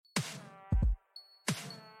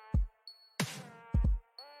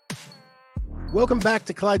Welcome back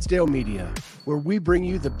to Clydesdale Media, where we bring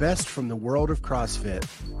you the best from the world of CrossFit.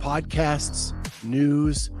 Podcasts,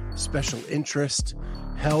 news, special interest,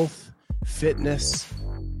 health, fitness.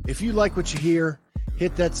 If you like what you hear,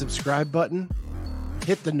 hit that subscribe button,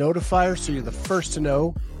 hit the notifier so you're the first to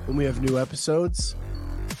know when we have new episodes.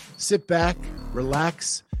 Sit back,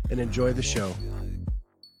 relax, and enjoy the show.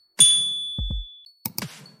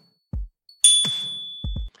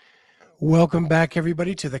 Welcome back,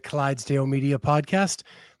 everybody, to the Clydesdale Media Podcast.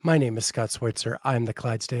 My name is Scott Schweitzer. I'm the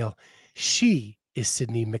Clydesdale. She is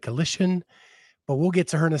Sydney Michalyshen, but we'll get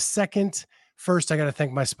to her in a second. First, I got to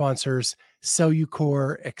thank my sponsors,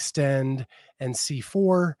 Cellucor, Extend, and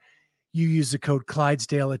C4. You use the code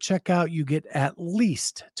Clydesdale at checkout, you get at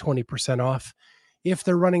least 20% off. If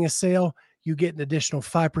they're running a sale, you get an additional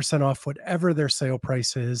 5% off whatever their sale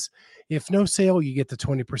price is. If no sale, you get the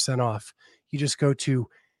 20% off. You just go to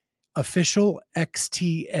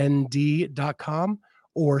officialxtnd.com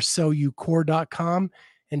or cellucor.com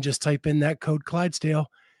and just type in that code Clydesdale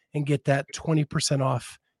and get that 20%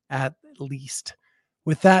 off at least.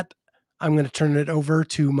 With that, I'm going to turn it over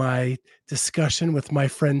to my discussion with my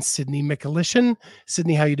friend Sydney Michalyshen.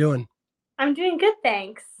 Sydney, how you doing? I'm doing good,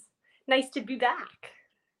 thanks. Nice to be back.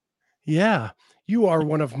 Yeah, you are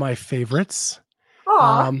one of my favorites.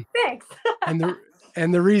 Aw, thanks. and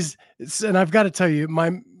the reason, and I've got to tell you,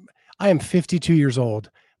 I am 52 years old.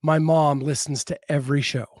 My mom listens to every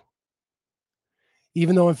show.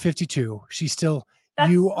 Even though I'm 52,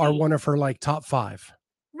 you are one of her like top 5.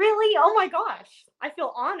 Really? Oh my gosh. I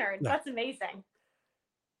feel honored. Yeah. That's amazing.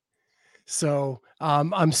 So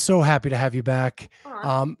I'm so happy to have you back.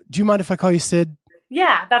 Do you mind if I call you Sid?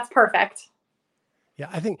 Yeah, that's perfect. Yeah,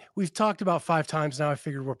 I think we've talked about 5 times now. I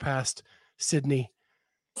figured we're past Sydney.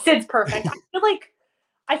 Sid's perfect. I feel like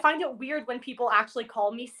I find it weird when people actually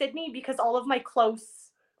call me Sydney because all of my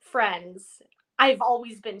close friends, I've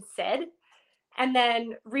always been Sid. And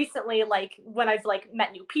then recently, like when I've like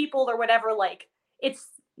met new people or whatever, like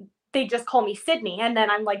they just call me Sydney. And then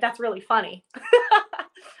I'm like, that's really funny.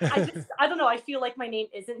 I don't know. I feel like my name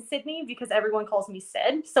isn't Sydney because everyone calls me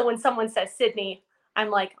Sid. So when someone says Sydney, I'm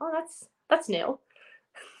like, oh, that's new.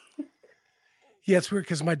 Yeah, it's weird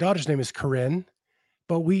because my daughter's name is Corinne,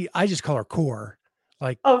 but I just call her Core.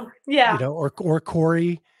 Like, oh yeah, or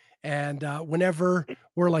Corey. And whenever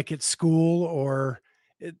we're like at school or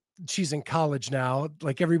she's in college now,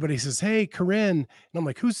 like everybody says, "Hey, Corinne," and I'm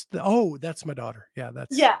like, "Oh, that's my daughter." Yeah,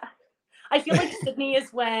 yeah. I feel like Sydney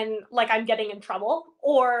is when like I'm getting in trouble,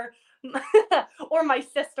 or my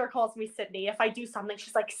sister calls me Sydney if I do something.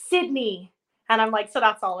 She's like Sydney, and I'm like, so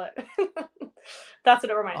that's all it. That's what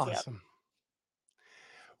it reminds me of.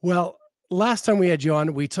 Well, last time we had you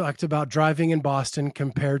on, we talked about driving in Boston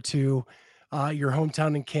compared to your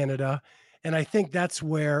hometown in Canada. And I think that's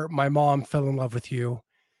where my mom fell in love with you,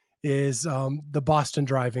 is the Boston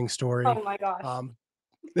driving story. Oh my gosh.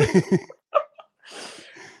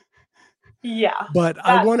 Yeah. But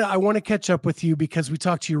I want to catch up with you because we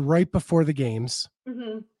talked to you right before the games.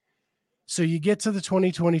 Mm-hmm. So you get to the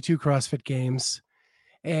 2022 CrossFit Games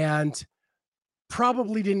and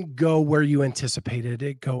probably didn't go where you anticipated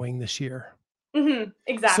it going this year. Mm-hmm.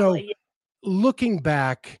 Exactly. So looking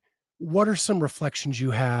back, what are some reflections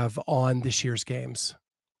you have on this year's games?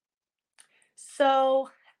 So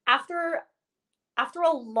after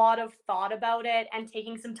a lot of thought about it and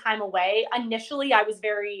taking some time away, initially I was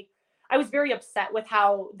very upset with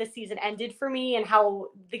how the season ended for me and how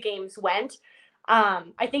the games went.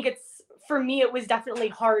 I think for me, it was definitely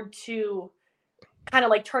hard to kind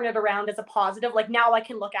of like turn it around as a positive. Like now I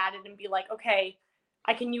can look at it and be like, okay,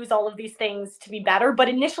 I can use all of these things to be better. But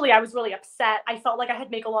initially I was really upset. I felt like I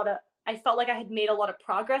had made a lot of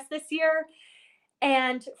progress this year.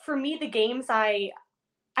 And for me, the games, I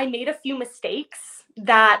made a few mistakes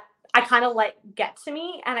that I kind of let get to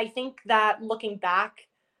me. And I think that looking back,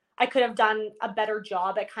 I could have done a better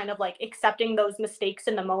job at kind of like accepting those mistakes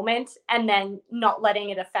in the moment and then not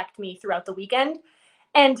letting it affect me throughout the weekend.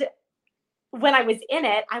 And when I was in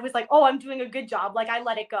it, I was like, oh, I'm doing a good job. Like I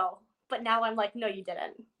let it go. But now I'm like, no, you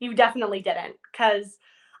didn't. You definitely didn't. Because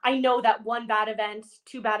I know that 1 bad event,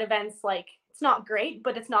 2 bad events, like it's not great,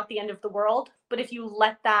 but it's not the end of the world. But if you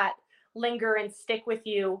let that linger and stick with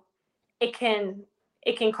you, it can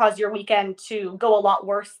cause your weekend to go a lot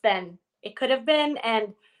worse than it could have been.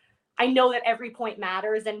 And I know that every point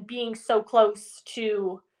matters, and being so close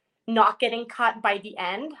to not getting cut by the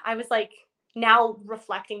end, I was like, now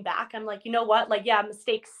reflecting back, I'm like, you know what? Like, yeah,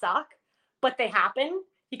 mistakes suck, but they happen.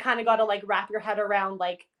 You kind of got to like wrap your head around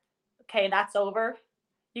like, okay, that's over.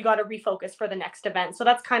 You got to refocus for the next event. So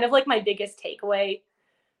that's kind of like my biggest takeaway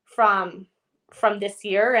from from this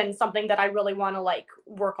year and something that I really want to like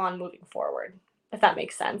work on moving forward, if that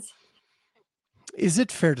makes sense. Is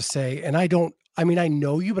it fair to say, and I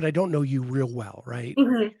know you, but I don't know you real well, right?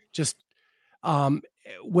 Mm-hmm. Just um,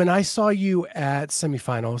 when I saw you at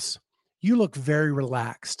semifinals, you look very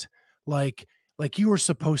relaxed, like you were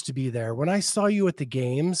supposed to be there. When I saw you at the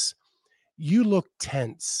games, you looked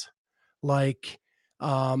tense, like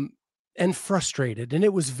um, and frustrated, and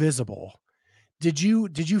it was visible. Did you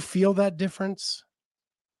feel that difference?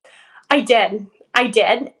 I did. I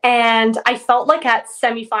did. And I felt like at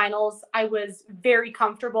semifinals, I was very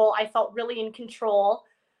comfortable. I felt really in control,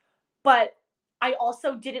 but I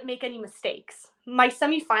also didn't make any mistakes. My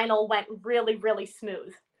semifinal went really, really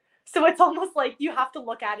smooth. So it's almost like you have to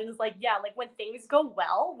look at it as like, yeah, like when things go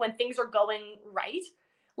well, when things are going right,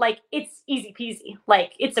 like it's easy peasy.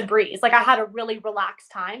 Like it's a breeze. Like I had a really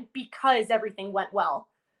relaxed time because everything went well.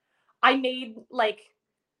 I made like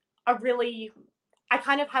a really I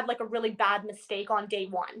kind of had like a really bad mistake on day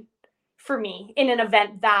one for me in an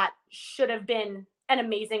event that should have been an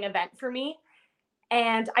amazing event for me.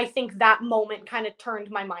 And I think that moment kind of turned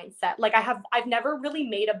my mindset. Like I've never really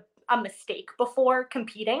made a mistake before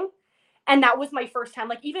competing. And that was my first time.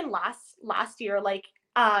 Like even last year, like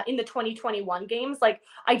in the 2021 games, like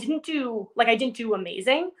I didn't do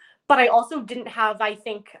amazing, but I also didn't have, I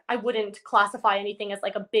think I wouldn't classify anything as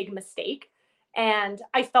like a big mistake. And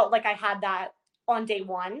I felt like I had that on day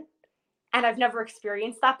one, and I've never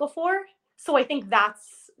experienced that before. So I think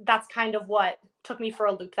that's kind of what took me for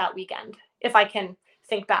a loop that weekend, if I can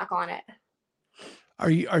think back on it. Are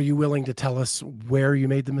you willing to tell us where you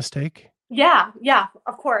made the mistake? Yeah,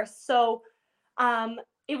 of course. So um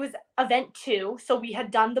it was event 2. So we had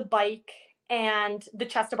done the bike and the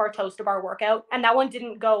chest to bar toes to bar workout, and that one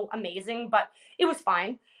didn't go amazing, but it was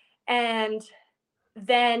fine. And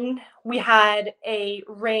then we had a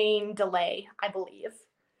rain delay, I believe.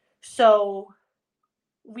 So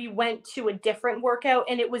we went to a different workout,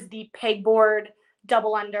 and it was the pegboard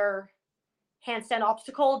double under handstand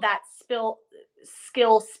obstacle, that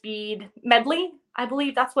skill speed medley, I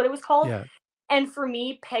believe that's what it was called. Yeah. And for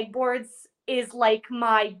me, pegboards is like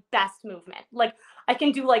my best movement. Like I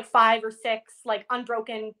can do like 5 or 6 like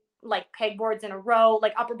unbroken like pegboards in a row,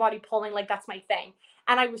 like upper body pulling, like that's my thing.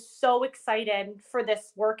 And I was so excited for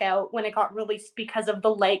this workout when it got released because of the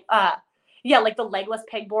like the legless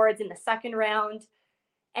pegboards in the second round.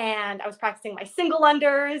 And I was practicing my single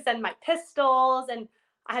unders and my pistols, and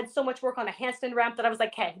I had so much work on a handstand ramp that I was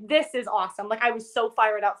like, "Okay, this is awesome." Like I was so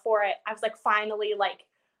fired up for it. I was like, finally, like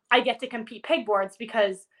I get to compete pegboards,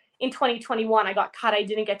 because in 2021 I got cut. I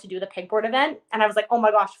didn't get to do the pegboard event, and I was like, "Oh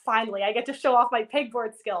my gosh, finally I get to show off my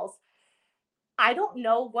pegboard skills." I don't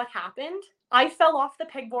know what happened. I fell off the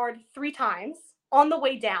pegboard 3 times on the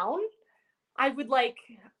way down. I would like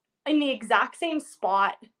in the exact same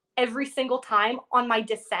spot every single time on my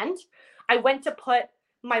descent. I went to put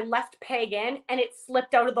my left peg in, and it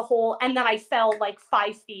slipped out of the hole, and then I fell like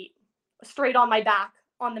 5 feet straight on my back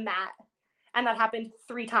on the mat. And that happened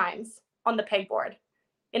 3 times on the pegboard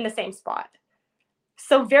in the same spot.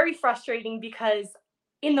 So very frustrating, because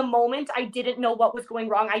in the moment I didn't know what was going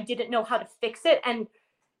wrong. I didn't know how to fix it. And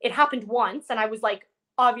it happened once, and I was like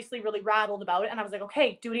obviously really rattled about it. And I was like,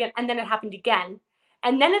 okay, do it again. And then it happened again.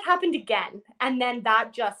 And then it happened again. And then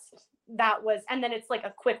and then it's like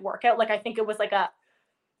a quick workout. Like I think it was like a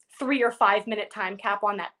 3 or 5 minute time cap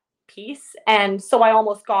on that piece. And so I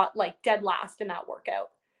almost got like dead last in that workout.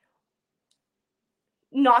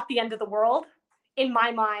 Not the end of the world. In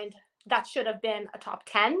my mind, that should have been a top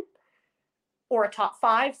 10 or a top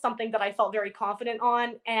 5, something that I felt very confident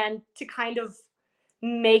on. And to kind of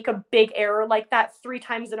make a big error like that 3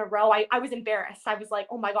 times in a row, I was embarrassed. I was like,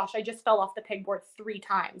 oh my gosh, I just fell off the pegboard 3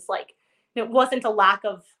 times. Like it wasn't a lack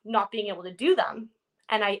of not being able to do them.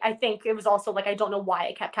 And I think it was also like, I don't know why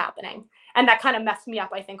it kept happening. And that kind of messed me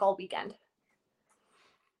up, I think, all weekend.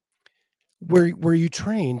 Where you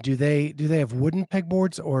train, do they have wooden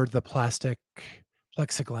pegboards or the plastic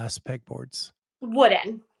plexiglass pegboards?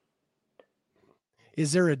 Wooden.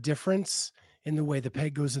 Is there a difference in the way the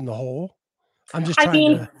peg goes in the hole? I'm just I trying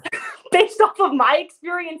mean, to. based off of my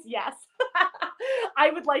experience, yes. I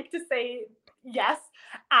would like to say yes.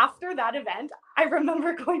 After that event, I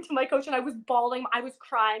remember going to my coach and I was bawling, I was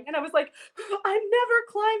crying, and I was like, I'm never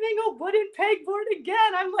climbing a wooden pegboard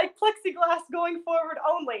again. I'm like, plexiglass going forward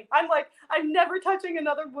only. I'm like, I'm never touching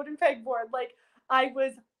another wooden pegboard. Like, I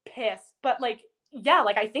was pissed. But like, yeah,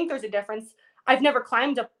 like I think there's a difference. I've never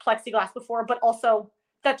climbed a plexiglass before, but also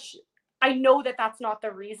that's I know that that's not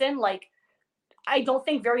the reason. Like, I don't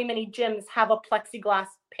think very many gyms have a plexiglass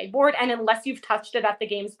pegboard, and unless you've touched it at the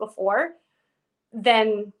games before,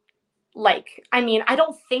 then Like, I mean, I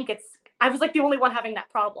don't think I was like the only one having that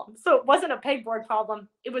problem. So it wasn't a pegboard problem,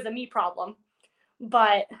 it was a me problem.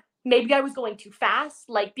 But maybe I was going too fast,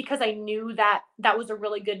 like because I knew that that was a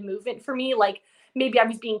really good movement for me. Like maybe I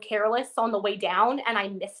was being careless on the way down and I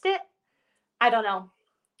missed it. I don't know.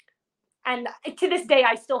 And to this day,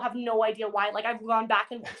 I still have no idea why. Like I've gone back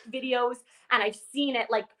and watched videos and I've seen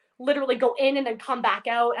it like literally go in and then come back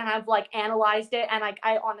out, and I've like analyzed it, and like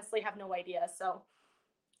I honestly have no idea. So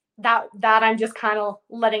that I'm just kind of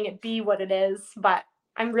letting it be what it is. But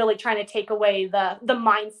I'm really trying to take away the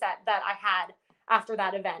mindset that I had after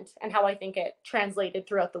that event and how I think it translated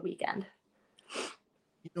throughout the weekend.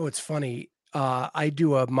 It's funny. I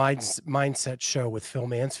do a mindset show with Phil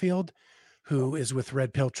Mansfield, who is with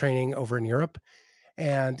Red Pill Training over in Europe.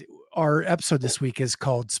 And our episode this week is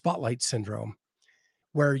called Spotlight Syndrome,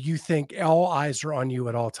 where you think all eyes are on you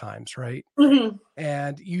at all times, right? Mm-hmm.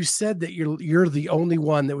 And you said that you're the only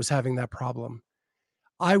one that was having that problem.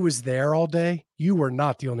 I was there all day. You were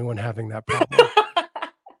not the only one having that problem.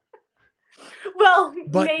 Well,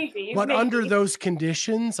 But maybe. under those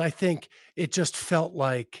conditions, I think it just felt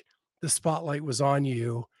like the spotlight was on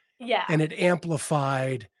you, Yeah. and it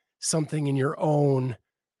amplified something in your own,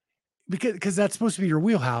 because that's supposed to be your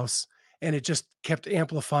wheelhouse, and it just kept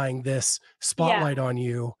amplifying this Yeah. spotlight on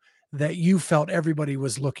you that you felt everybody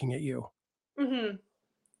was looking at you. Mm-hmm.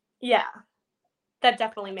 Yeah. That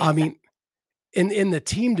definitely I makes sense. mean, in the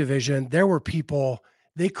team division, there were people,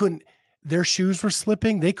 they couldn't, their shoes were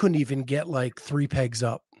slipping. They couldn't even get like 3 pegs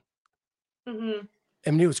up. Mm-hmm.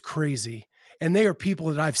 I mean, it was crazy. And they are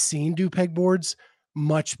people that I've seen do pegboards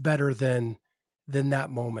much better than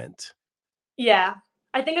that moment. Yeah.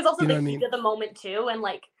 I think it's also You know the what I heat mean? of the moment too, and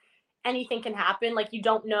like anything can happen. Like you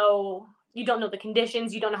don't know the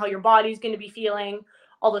conditions, you don't know how your body's going to be feeling,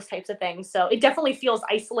 all those types of things. So it definitely feels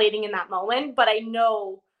isolating in that moment, but I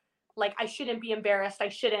know like I shouldn't be embarrassed. I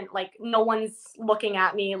shouldn't, like, no one's looking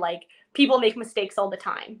at me. Like people make mistakes all the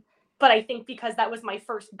time. But I think because that was my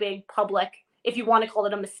first big public, if you want to call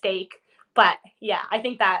it a mistake, but yeah, I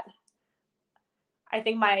think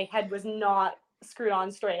my head was not screwed on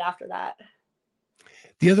straight after that.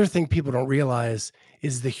 The other thing people don't realize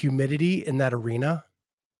is the humidity in that arena.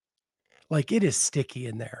 Like, it is sticky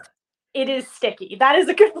in there. It is sticky. That is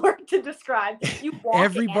a good word to describe. You walk in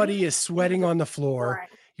Everybody is sweating on the floor. boring.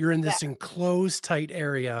 You're in Yeah. this enclosed, tight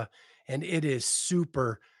area, and it is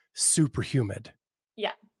super, super humid.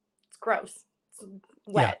 Yeah. It's gross. It's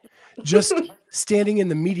Yeah. wet. Just standing in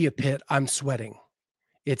the media pit, I'm sweating.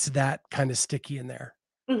 It's that kind of sticky in there.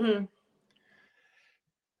 Mm-hmm.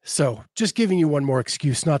 So just giving you one more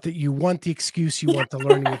excuse, not that you want the excuse, you want the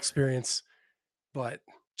learning experience, but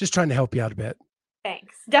just trying to help you out a bit.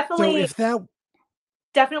 Thanks. So Definitely if that,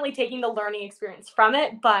 definitely taking the learning experience from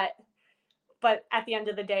it, but at the end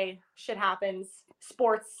of the day, shit happens.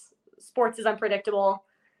 Sports is unpredictable.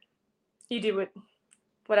 You do it,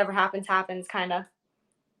 whatever happens kind of.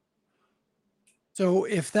 so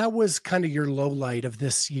if that was kind of your low light of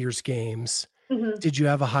this year's games, Mm-hmm. did you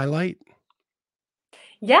have a highlight?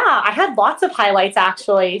 Yeah, I had lots of highlights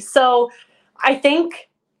actually. So I think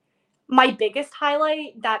my biggest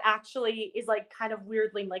highlight that actually is like kind of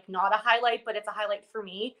weirdly like not a highlight, but it's a highlight for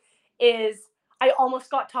me, is I almost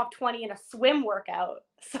got top 20 in a swim workout.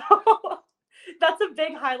 So that's a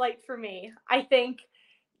big highlight for me. I think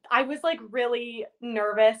I was like really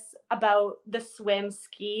nervous about the swim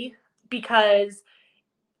ski because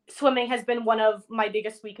swimming has been one of my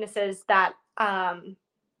biggest weaknesses that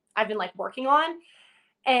I've been like working on.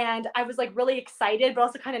 And I was like really excited, but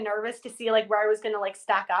also kind of nervous to see like where I was going to like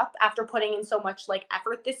stack up after putting in so much like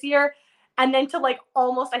effort this year. And then to like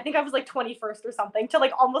almost, I think I was like 21st or something, to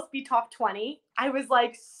like almost be top 20. I was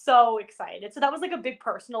like so excited. So that was like a big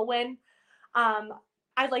personal win. Um,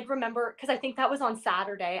 I like remember, because I think that was on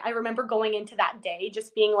Saturday. I remember going into that day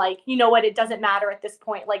just being like, you know what, it doesn't matter at this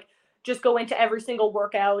point. Like, just go into every single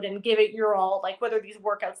workout and give it your all. Like, whether these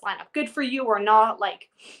workouts line up good for you or not, like,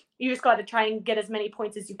 you just got to try and get as many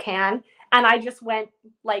points as you can. And I just went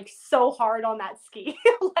like so hard on that ski.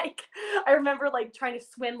 Like, I remember like trying to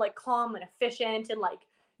swim like calm and efficient and like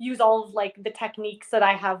use all of like the techniques that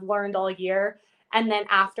I have learned all year. And then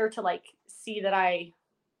after, to like see that I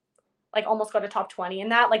like almost got a top 20 in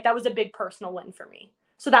that, like that was a big personal win for me.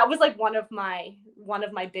 So that was like one of my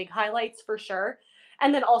big highlights for sure.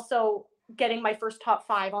 And then also getting my first top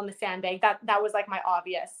 5 on the sandbag, that was like my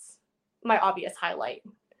obvious highlight.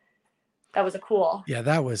 That was a cool. Yeah,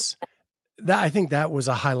 that was that. I think that was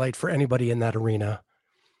a highlight for anybody in that arena.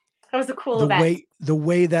 That was a cool event. The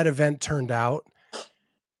way that event turned out,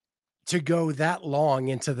 to go that long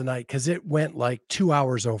into the night, because it went like 2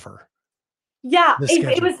 hours over. Yeah, the it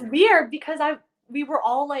schedule? was weird because we were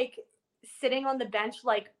all like sitting on the bench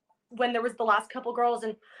like when there was the last couple girls,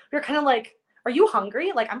 and we were kind of like, "Are you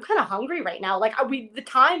hungry?" Like, I'm kind of hungry right now. Like, the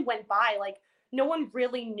time went by. Like, no one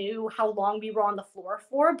really knew how long we were on the floor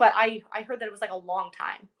for, but I heard that it was like a long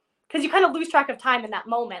time because you kind of lose track of time in that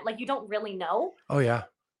moment. Like, you don't really know. Oh yeah.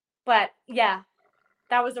 But yeah,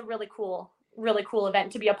 that was a really cool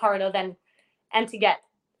event to be a part of, and to get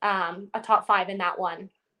a top 5 in that one.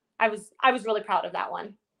 I was really proud of that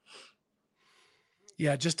one.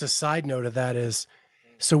 Yeah, just a side note of that is,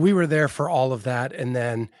 so we were there for all of that, and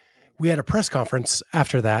then we had a press conference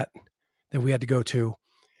after that that we had to go to.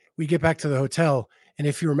 We get back to the hotel, and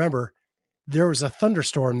if you remember, there was a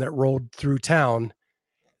thunderstorm that rolled through town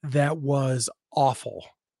that was awful.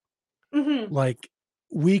 Hmm. Like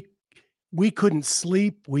we we couldn't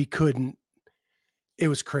sleep, we couldn't, it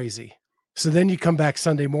was crazy. So then you come back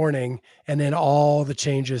Sunday morning and then all the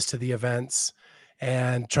changes to the events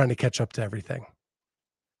and trying to catch up to everything.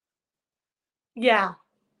 Yeah.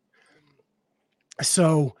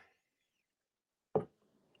 So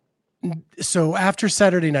so after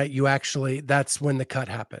Saturday night, you actually, that's when the cut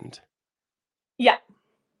happened. Yeah.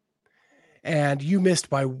 And you missed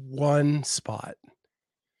by one spot,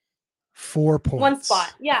 4 One spot.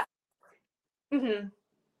 points. Yeah. Hmm.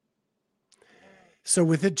 So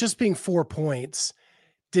with it just being 4 points,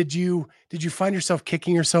 did you find yourself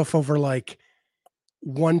kicking yourself over like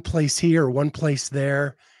one place here, one place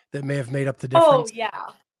there that may have made up the Oh difference? yeah.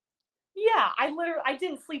 Yeah. I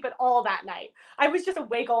didn't sleep at all that night. I was just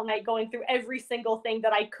awake all night going through every single thing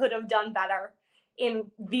that I could have done better in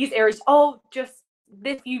these areas. Oh, just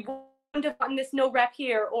this, you wouldn't have gotten this no rep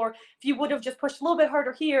here, or if you would have just pushed a little bit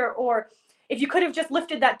harder here, or if you could have just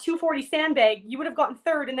lifted that 240 sandbag, you would have gotten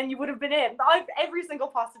third and then you would have been in. Every single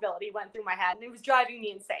possibility went through my head and it was driving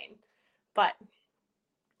me insane. But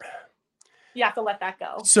you have to let that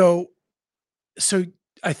go. So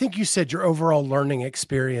I think you said your overall learning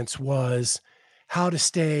experience was how to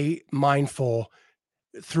stay mindful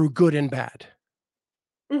through good and bad.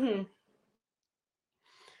 Hmm.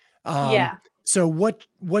 Um, Yeah. so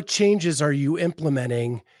what changes are you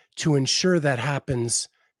implementing to ensure that happens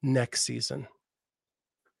next season?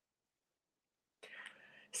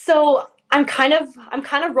 So I'm kind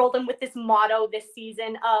of rolling with this motto this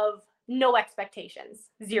season of no expectations,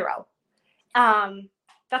 zero. Um,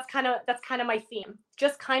 that's kind of my theme.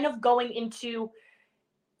 Just kind of going into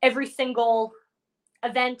every single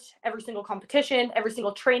event, every single competition, every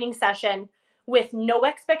single training session with no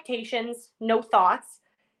expectations, no thoughts,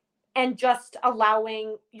 and just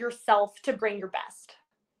allowing yourself to bring your best.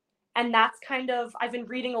 And that's kind of, I've been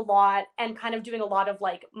reading a lot and kind of doing a lot of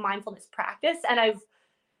like mindfulness practice, and I've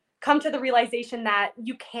come to the realization that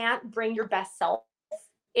you can't bring your best self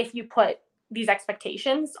if you put these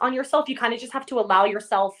expectations on yourself. You kind of just have to allow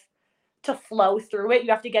yourself to flow through it.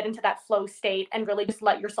 You have to get into that flow state and really just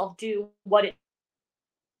let yourself do what it,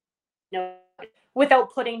 you know,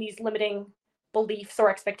 without putting these limiting beliefs or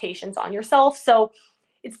expectations on yourself. So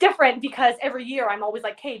it's different because every year I'm always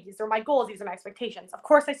like, hey, these are my goals, these are my expectations. Of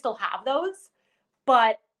course I still have those,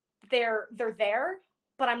 but they're there,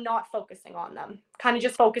 but I'm not focusing on them. Kind of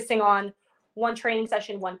just focusing on one training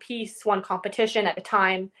session, one piece, one competition at a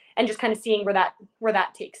time, and just kind of seeing where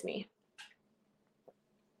that takes me.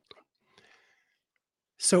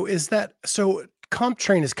 So is that so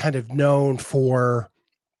CompTrain is kind of known for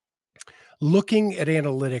looking at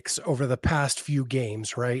analytics over the past few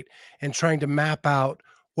games, right? And trying to map out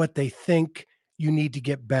what they think you need to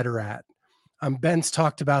get better at. Ben's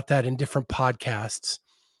talked about that in different podcasts.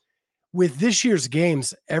 With this year's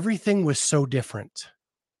games, everything was so different.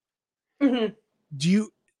 Hmm. Do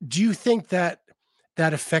you do you think that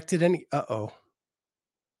that affected any? Uh-oh.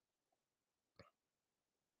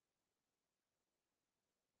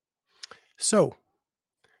 So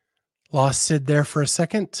lost Sid there for a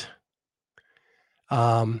second.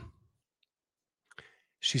 Um,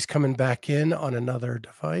 she's coming back in on another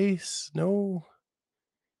device. No.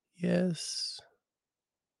 Yes.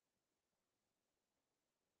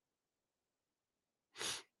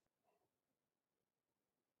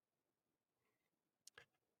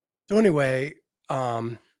 So anyway,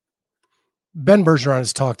 um, Ben Bergeron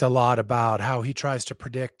has talked a lot about how he tries to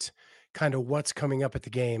predict kind of what's coming up at the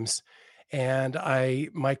games. And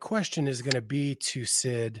my question is going to be to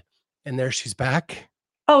Sid, and there she's back.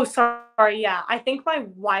 Oh, sorry. Yeah, I think my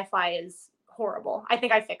Wi-Fi is horrible. I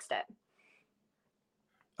think I fixed it.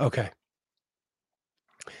 Okay.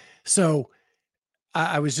 So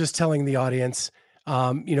I was just telling the audience,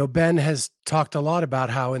 Ben has talked a lot about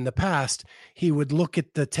how in the past he would look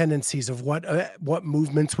at the tendencies of what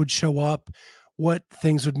movements would show up, what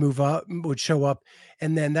things would show up,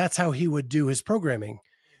 and then that's how he would do his programming.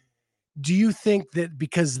 Do you think that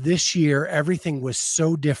because this year everything was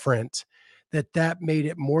so different that made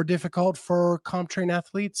it more difficult for CompTrain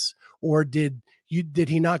athletes, or did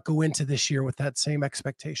he not go into this year with that same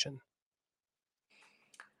expectation?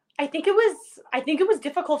 I think it was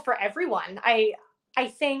difficult for everyone. I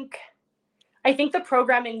think the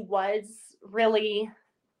programming was really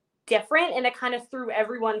different, and it kind of threw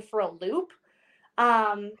everyone for a loop.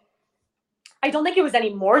 Um, I don't think it was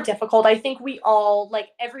any more difficult. I think we all, like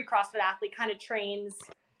every CrossFit athlete, kind of trains,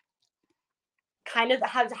 kind of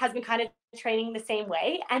has been kind of training the same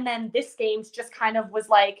way. And then this games just kind of was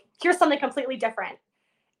like, here's something completely different.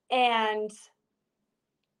 And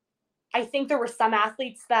I think there were some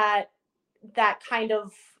athletes that kind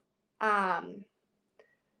of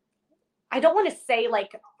I don't want to say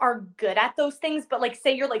like are good at those things, but like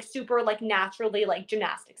say you're like super like naturally like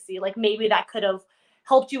gymnasticsy, like maybe that could have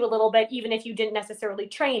helped you a little bit even if you didn't necessarily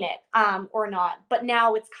train it or not. But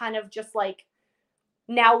now it's kind of just like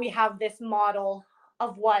now we have this model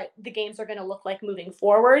of what the games are going to look like moving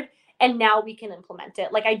forward, and now we can implement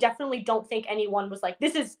it. Like I definitely don't think anyone was like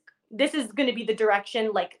this is going to be the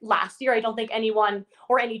direction. Like last year I don't think anyone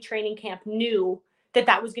or any training camp knew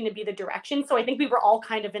that was going to be the direction. So I think we were all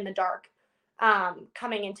kind of in the dark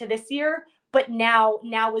coming into this year, but now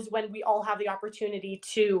is when we all have the opportunity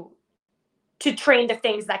to train the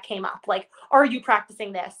things that came up. Like, are you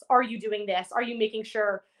practicing this? Are you doing this? Are you making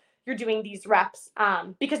sure you're doing these reps?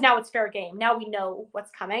 Because now it's fair game. Now we know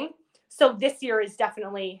what's coming. So this year is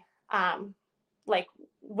definitely like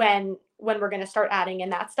when we're going to start adding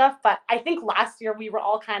in that stuff. But I think last year we were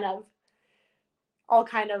all kind of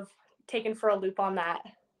taken for a loop on that.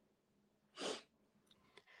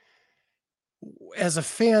 As a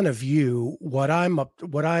fan of you, what I am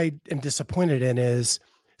disappointed in is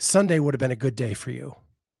Sunday would have been a good day for you.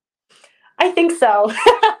 I think so.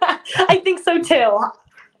 I think so too.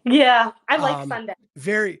 Yeah, I like Sunday.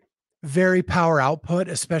 Very, very power output,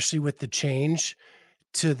 especially with the change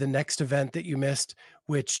to the next event that you missed,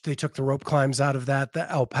 which they took the rope climbs out of that,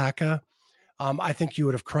 the alpaca. I think you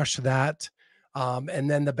would have crushed that. And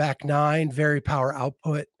then the back 9, very power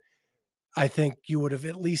output. I think you would have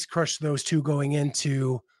at least crushed those two going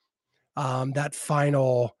into that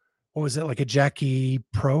final, what was it, like a Jackie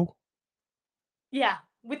Pro? Yeah,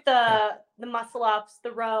 with the muscle ups,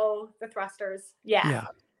 the row, the thrusters. Yeah.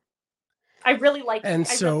 I really like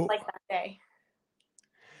that day.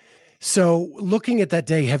 So looking at that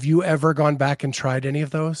day, have you ever gone back and tried any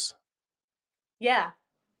of those? Yeah.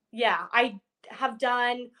 Yeah, I have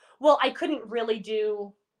done, well, I couldn't really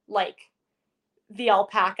do like the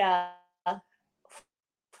alpaca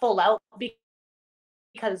full out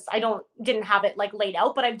because I didn't have it like laid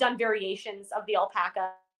out, but I've done variations of the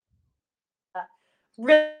alpaca.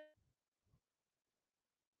 Really,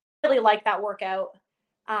 really like that workout.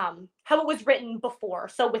 How it was written before,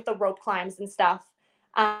 so with the rope climbs and stuff.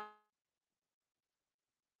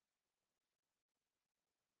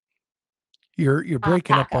 You're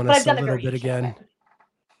breaking up on us a little bit again. It.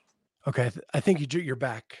 Okay, I think you're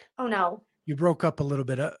back. Oh no. You broke up a little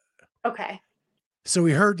bit. Okay. So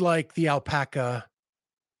we heard like the alpaca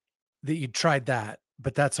that you tried that,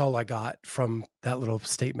 but that's all I got from that little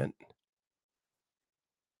statement.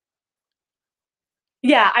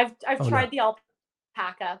 Yeah, I've tried the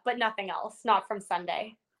alpaca, but nothing else, not from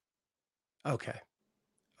Sunday. Okay.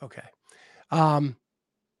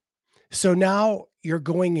 So now you're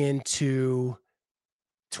going into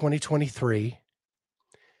 2023.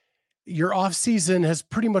 Your off season has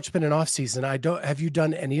pretty much been an off season. Have you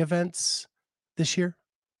done any events this year?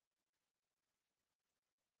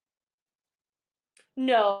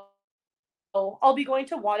 No. I'll be going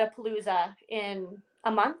to Wodapalooza in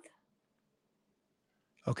a month.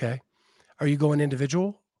 Okay. Are you going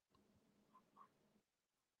individual?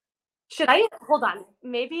 Should I hold on?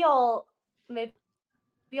 Maybe I'll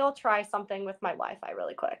try something with my Wi-Fi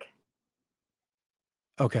really quick.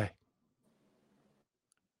 Okay.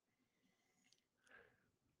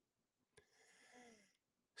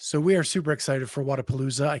 So we are super excited for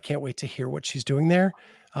Wodapalooza. I can't wait to hear what she's doing there.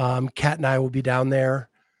 Kat and I will be down there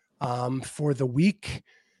for the week.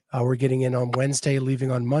 We're getting in on Wednesday,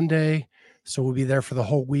 leaving on Monday. So we'll be there for the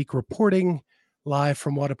whole week reporting live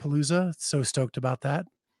from Wodapalooza. So stoked about that.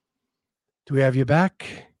 Do we have you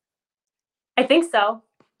back? I think so.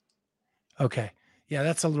 Okay. Yeah,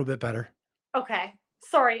 that's a little bit better. Okay.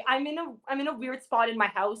 Sorry, I'm in a weird spot in my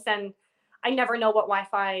house, and I never know what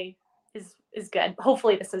Wi-Fi is good.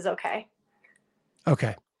 Hopefully this is okay.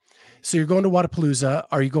 Okay. So you're going to Wodapalooza.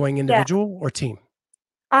 Are you going individual or team?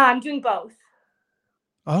 I'm doing both.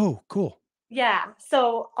 Oh, cool. Yeah.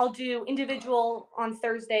 So I'll do individual on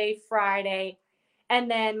Thursday, Friday,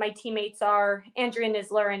 and then my teammates are Andrea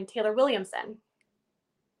Nisler and Taylor Williamson.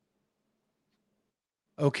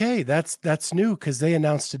 Okay, that's new because they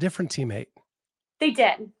announced a different teammate. They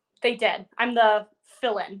did. They did. I'm the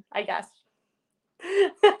fill-in, I guess.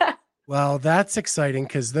 Well, that's exciting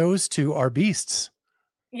because those two are beasts.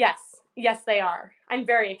 Yes. Yes, they are. I'm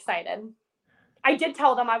very excited. I did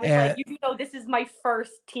tell them, I was like, And you know, this is my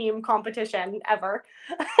first team competition ever.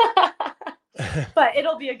 But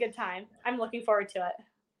it'll be a good time. I'm looking forward to it.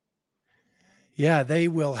 yeah,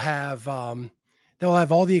 they'll have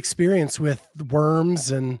all the experience with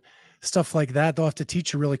worms and stuff like that. They'll have to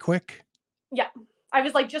teach you really quick. Yeah. I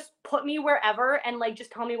was like, just put me wherever and like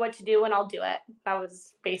just tell me what to do and I'll do it. That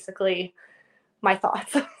was basically my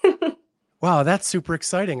thoughts. Wow, that's super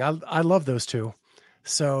exciting. I love those two.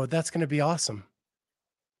 So that's going to be awesome.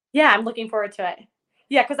 Yeah, I'm looking forward to it.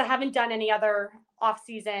 Yeah, because I haven't done any other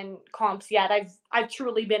off-season comps yet. I've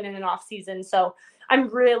truly been in an off-season, so I'm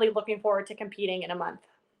really looking forward to competing in a month.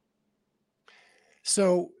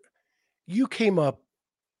 So you came up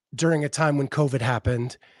during a time when COVID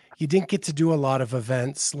happened. You didn't get to do a lot of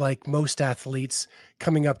events like most athletes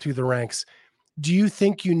coming up through the ranks. Do you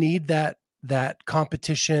think you need that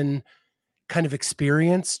competition kind of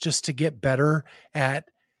experience just to get better at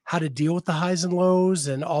how to deal with the highs and lows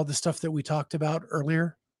and all the stuff that we talked about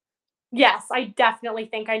earlier? Yes, I definitely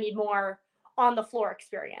think I need more on the floor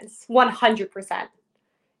experience. 100%.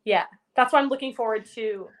 Yeah. That's why I'm looking forward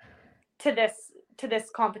to this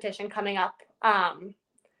competition coming up.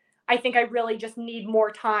 I think I really just need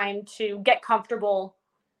more time to get comfortable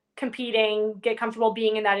competing, get comfortable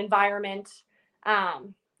being in that environment.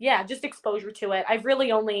 Yeah, just exposure to it. I've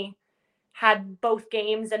really only had both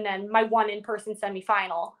games and then my one in-person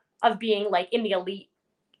semifinal of being like in the elite,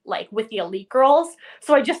 like with the elite girls.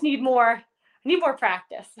 So I just need more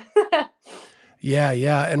practice. Yeah,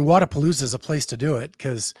 yeah. And Wadapalooza is a place to do it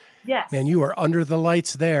because, man, Yes. you are under the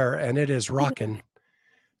lights there and it is rocking.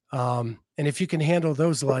 And if you can handle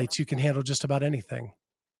those lights, you can handle just about anything.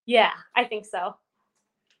 Yeah, I think so.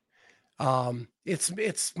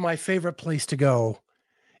 It's my favorite place to go.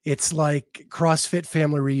 It's like CrossFit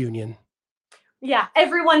family reunion. Yeah,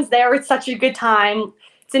 everyone's there. It's such a good time.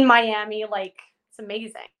 It's in Miami. Like, it's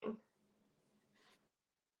amazing.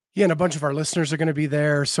 Yeah, and a bunch of our listeners are going to be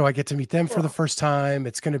there, so I get to meet them for the Cool. first time.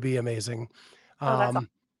 It's going to be amazing. Oh, that's awesome. Um,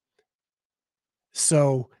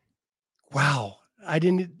 so wow, I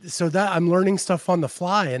didn't. So that I'm learning stuff on the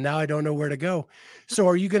fly, and now I don't know where to go. So,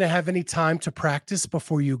 are you going to have any time to practice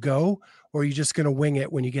before you go, or are you just going to wing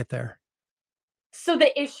it when you get there? So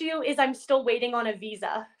the issue is I'm still waiting on a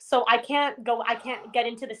visa. So I can't get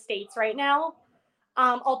into the States right now.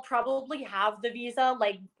 I'll probably have the visa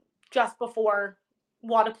like just before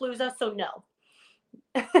Wadapalooza, so no.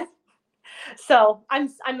 So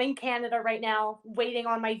I'm in Canada right now, waiting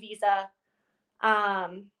on my visa.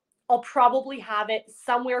 Um, I'll probably have it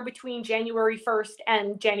somewhere between January 1st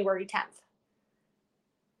and January 10th.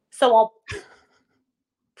 So I'll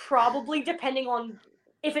probably, depending on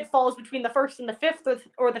if it falls between the 1st and the 5th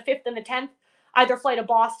or the 5th and the 10th, either fly to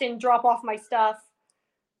Boston, drop off my stuff,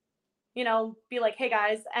 you know, be like, hey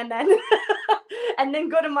guys, and then and then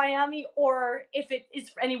go to Miami, or if it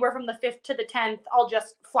is anywhere from the 5th to the 10th, I'll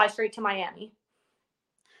just fly straight to Miami.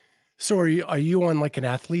 So, are you on like an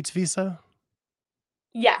athlete's visa?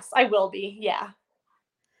 Yes, I will be. Yeah.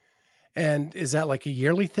 And is that like a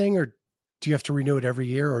yearly thing, or do you have to renew it every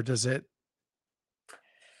year, or does it?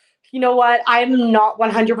 You know what? I'm not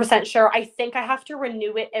 100% sure. I think I have to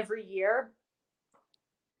renew it every year,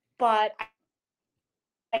 but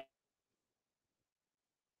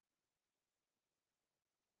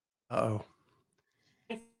Oh,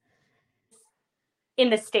 in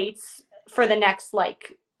the States for the next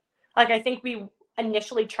like I think we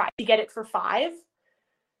initially tried to get it for 5.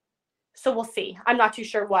 So we'll see. I'm not too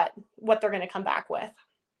sure what they're going to come back with.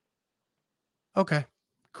 okay,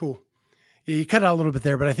 cool. Yeah, you cut out a little bit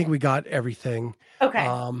there, but I think we got everything. Okay.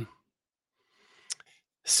 Um,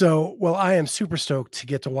 so, well, I am super stoked to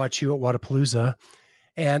get to watch you at Wadapalooza,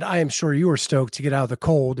 and I am sure you are stoked to get out of the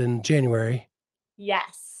cold in January.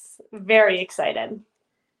 Yes. Very excited.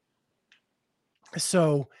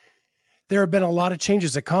 So, there have been a lot of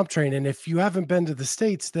changes at CompTrain, and if you haven't been to the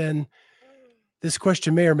States, then this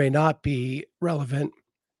question may or may not be relevant.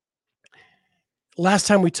 Last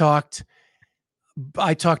time we talked,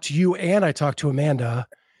 I talked to you and I talked to Amanda.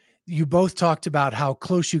 You both talked about how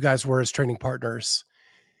close you guys were as training partners.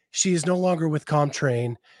 She is no longer with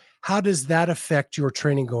CompTrain. How does that affect your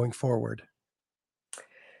training going forward?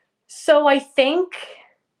 So I think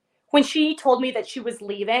when she told me that she was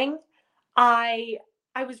leaving, I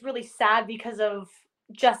I was really sad because of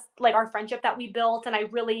just like our friendship that we built, and I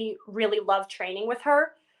really really love training with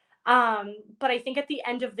her. But I think at the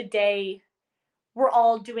end of the day, we're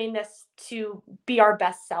all doing this to be our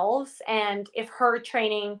best selves, and if her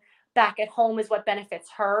training back at home is what benefits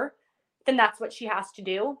her, then that's what she has to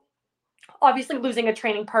do. Obviously, losing a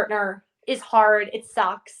training partner is hard. It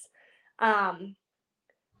sucks. Um,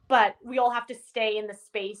 but we all have to stay in the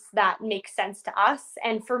space that makes sense to us.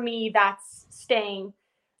 And for me, that's staying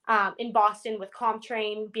in Boston with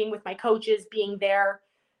CompTrain, being with my coaches, being there.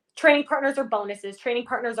 Training partners are bonuses. Training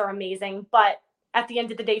partners are amazing. But at the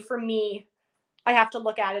end of the day, for me, I have to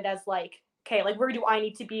look at it as like, okay, like where do I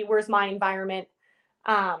need to be? Where's my environment?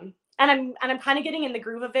 And I'm kind of getting in the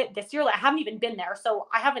groove of it this year. Like, I haven't even been there, so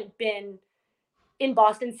I haven't been in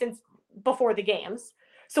Boston since before the games.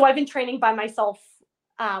 So I've been training by myself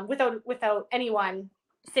without anyone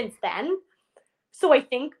since then. So I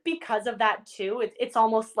think because of that too, it's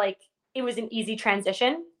almost like it was an easy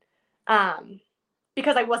transition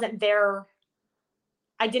because I wasn't there.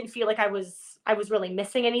 I didn't feel like I was really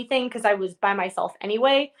missing anything because I was by myself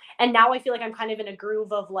anyway. And now I feel like I'm kind of in a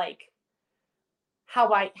groove of like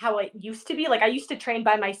how it used to be. Like I used to train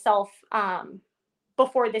by myself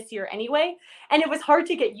before this year anyway, and it was hard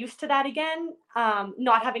to get used to that again.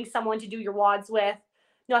 Not having someone to do your wads with,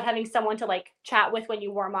 not having someone to like chat with when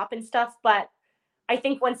you warm up and stuff. But I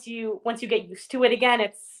think once you get used to it again,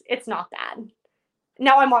 it's not bad.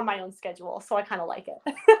 Now I'm on my own schedule, so I kind of like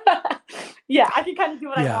it. Yeah, I can kind of do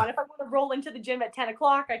what I Yeah. want. If I want to roll into the gym at 10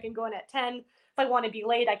 o'clock, I can go in at 10. If I want to be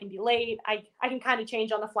late, I can be late. I can kind of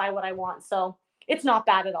change on the fly what I want. So it's not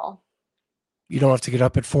bad at all. You don't have to get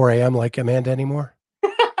up at 4 a.m. like Amanda anymore.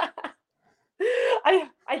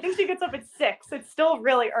 I think she gets up at 6. It's still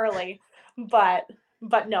really early, but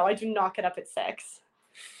no, I do not get up at 6.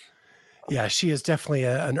 Yeah, she is definitely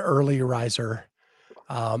an early riser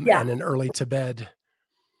Yeah. and an early to bed.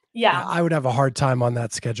 Yeah, Yeah. I would have a hard time on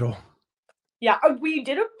that schedule. Yeah, we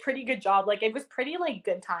did a pretty good job. Like it was pretty like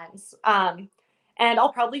good times. And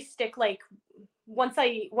I'll probably stick like once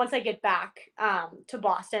I get back to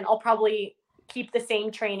Boston, I'll probably keep the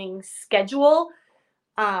same training schedule.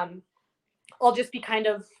 Um I'll just be kind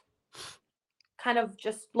of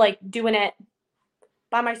just like doing it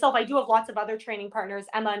by myself. I do have lots of other training partners,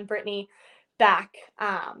 Emma and Brittany, back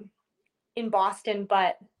in Boston,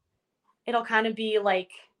 but it'll kind of be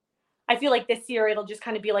like I feel like this year it'll just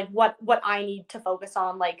kind of be like what I need to focus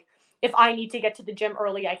on. Like if I need to get to the gym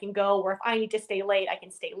early, I can go, or if I need to stay late, I can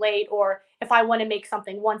stay late, or if I want to make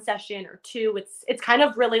something one session or two, it's kind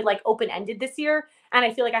of really like open ended this year, and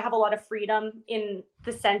I feel like I have a lot of freedom in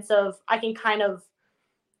the sense of I can kind of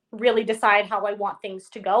really decide how I want things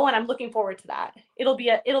to go, and I'm looking forward to that. It'll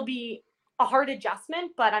be a hard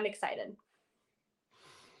adjustment, but I'm excited.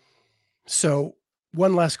 So,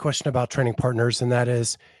 one last question about training partners, and that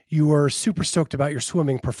is you were super stoked about your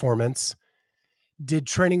swimming performance. Did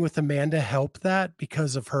training with Amanda help that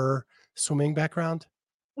because of her swimming background?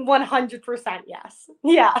 100% yes.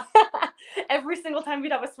 Yeah. Every single time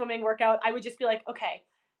we'd have a swimming workout, I would just be like, okay,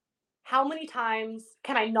 how many times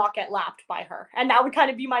can I not get lapped by her? And that would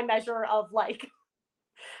kind of be my measure of like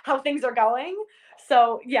how things are going.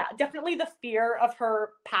 So, yeah, definitely the fear of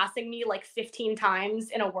her passing me like 15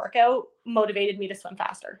 times in a workout motivated me to swim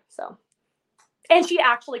faster. So, and she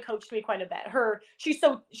actually coached me quite a bit. She's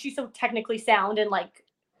so technically sound, and like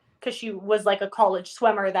cuz she was like a college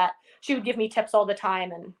swimmer, that she would give me tips all the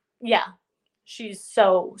time, and yeah, she's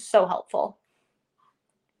so helpful.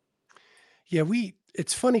 Yeah,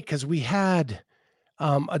 it's funny because we had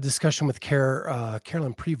a discussion with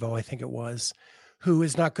Carolyn Prevost, I think it was, who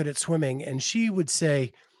is not good at swimming. And she would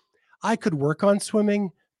say, I could work on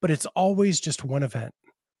swimming, but it's always just one event.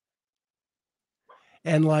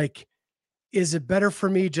 And like, is it better for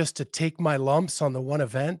me just to take my lumps on the one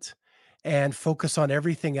event and focus on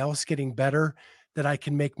everything else getting better that I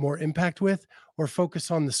can make more impact with, or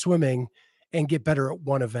focus on the swimming and get better at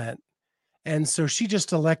one event? And so she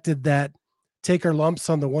just elected that take her lumps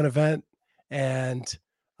on the one event and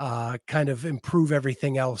kind of improve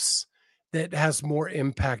everything else that has more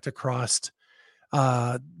impact across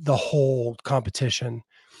the whole competition.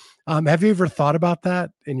 Have you ever thought about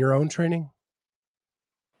that in your own training?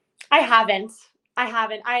 I haven't. I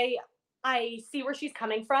haven't. I see where she's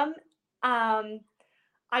coming from. Um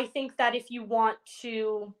I think that if you want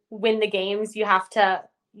to win the games, you can't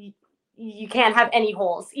have any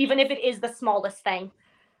holes, even if it is the smallest thing.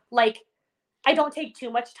 Like I don't take too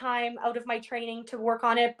much time out of my training to work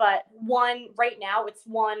on it, but one right now it's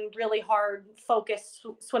one really hard focused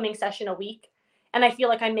swimming session a week, and I feel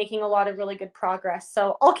like I'm making a lot of really good progress.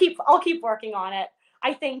 So I'll keep working on it.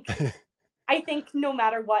 I think I think no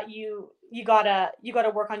matter what, you gotta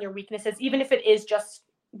work on your weaknesses, even if it is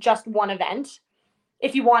just one event.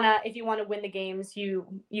 If you wanna win the games, you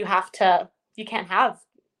have to you can't have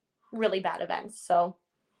really bad events. So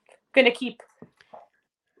I'm gonna keep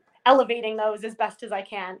elevating those as best as I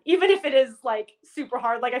can, even if it is like super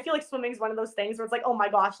hard. Like I feel like swimming is one of those things where it's like, oh my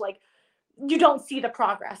gosh, like you don't see the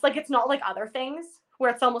progress. Like it's not like other things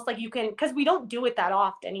where it's almost like you can, because we don't do it that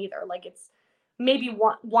often either. Like it's maybe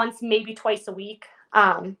once, maybe twice a week.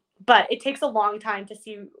 But it takes a long time to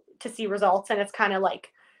see results, and it's kind of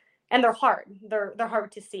like, and they're hard. They're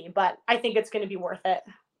hard to see, but I think it's going to be worth it.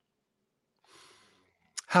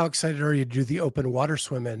 How excited are you to do the open water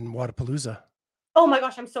swim in Wadapalooza? Oh my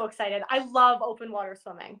gosh, I'm so excited. I love open water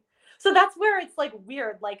swimming. So that's where it's like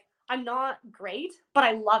weird. Like I'm not great, but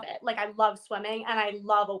I love it. Like I love swimming and I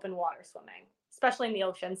love open water swimming, especially in the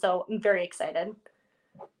ocean. So I'm very excited.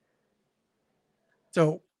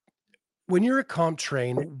 So when you're at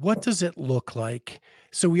CompTrain, what does it look like?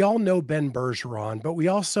 So we all know Ben Bergeron, but we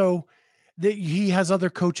also that he has other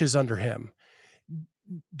coaches under him.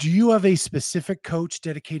 Do you have a specific coach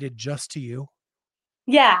dedicated just to you?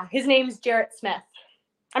 Yeah, his name's Jarrett Smith.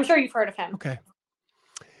 I'm sure you've heard of him. Okay.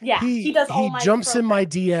 Yeah, he does all He my jumps in my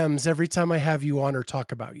programs. DMs every time I have you on or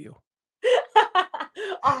talk about you.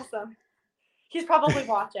 Awesome. He's probably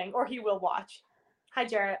watching, or he will watch. Hi,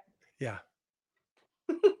 Jarrett. Yeah.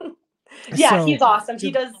 Yeah, So, he's awesome.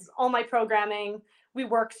 He does all my programming. We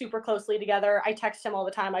work super closely together. I text him all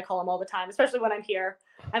the time. I call him all the time, especially when I'm here.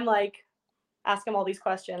 I'm like, ask him all these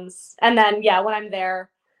questions. And then, yeah, when I'm there,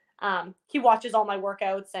 he watches all my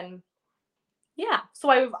workouts. And yeah,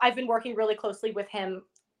 so I've been working really closely with him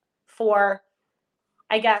for,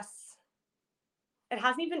 I guess,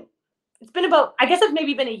 it's been about, I guess it's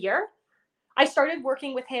maybe been a year. I started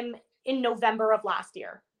working with him in November of last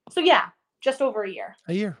year. So yeah, just over a year.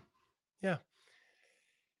 a year. Yeah.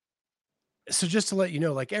 So just to let you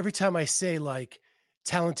know, like every time I say like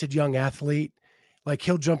talented young athlete, like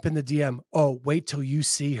he'll jump in the DM, oh, wait till you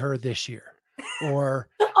see her this year. Or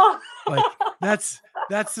Oh. like that's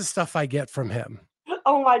the stuff I get from him.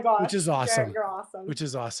 Oh my gosh. Which is awesome. Jared, you're awesome. Which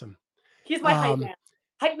is awesome. He's my hype man.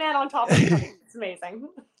 Hype man on top of it. It's amazing.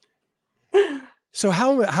 So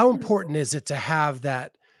how important is it to have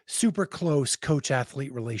that super close coach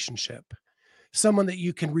athlete relationship? Someone that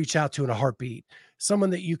you can reach out to in a heartbeat, someone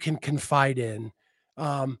that you can confide in.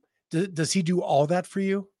 Does he do all that for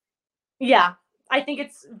you? Yeah, I think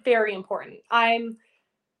it's very important. I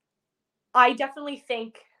definitely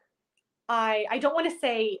think I don't want to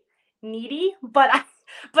say needy, but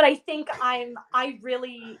I think I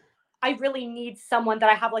really need someone that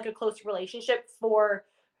I have like a close relationship for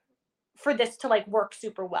this to like work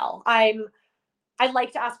super well. I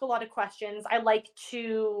like to ask a lot of questions. I like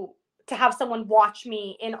to have someone watch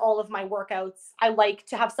me in all of my workouts. I like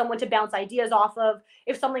to have someone to bounce ideas off of.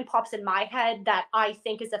 If something pops in my head that I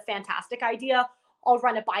think is a fantastic idea, I'll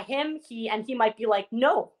run it by him. He might be like,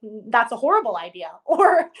 "No, that's a horrible idea,"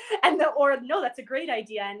 or "No, that's a great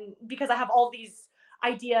idea." And because I have all these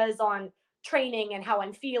ideas on training and how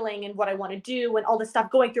I'm feeling and what I want to do and all this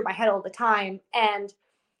stuff going through my head all the time, and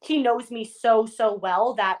he knows me so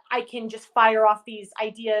well that I can just fire off these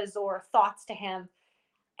ideas or thoughts to him,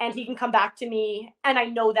 and he can come back to me, and I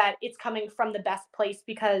know that it's coming from the best place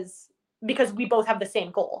because we both have the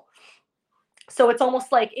same goal. So it's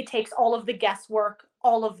almost like it takes all of the guesswork,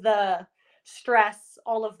 all of the stress,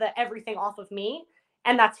 all of the everything off of me,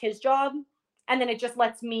 and that's his job. And then it just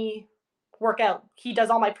lets me work out. He does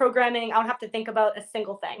all my programming. I don't have to think about a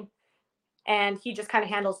single thing, and he just kind of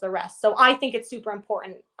handles the rest. So I think it's super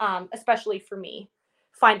important, especially for me,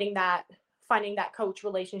 finding that coach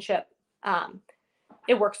relationship.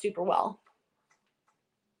 It works super well.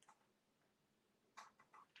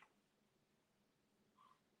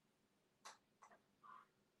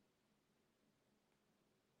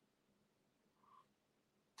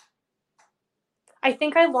 I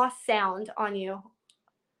think I lost sound on you.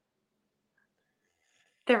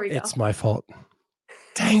 There we go. It's my fault.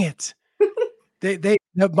 Dang it.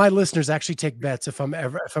 My listeners actually take bets if I'm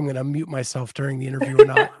going to mute myself during the interview or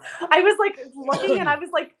not. I was like looking and I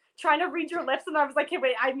was like trying to read your lips, and I was like, hey,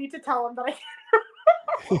 wait, I need to tell him that I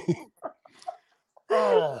can't.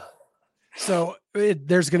 Oh. So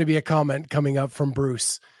there's going to be a comment coming up from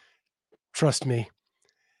Bruce. Trust me.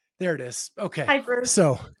 There it is. Okay. Hi, Bruce.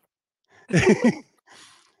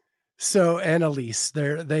 So Annalise,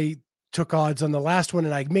 they took odds on the last one,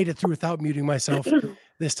 and I made it through without muting myself.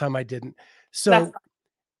 This time I didn't. So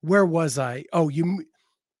where was I? Oh,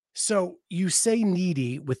 so you say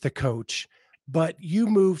needy with the coach, but you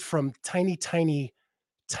moved from tiny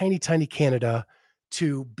Canada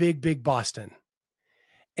to big Boston.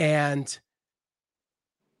 And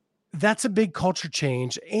that's a big culture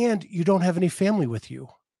change. And you don't have any family with you.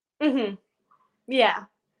 Mm-hmm. Yeah.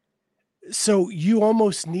 So you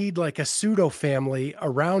almost need like a pseudo family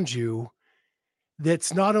around you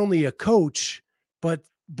that's not only a coach,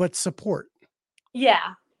 but support.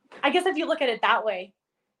 Yeah. I guess if you look at it that way,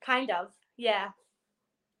 kind of. Yeah.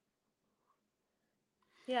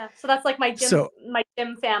 Yeah. So that's like So my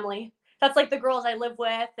gym family. That's like the girls I live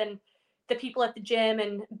with and the people at the gym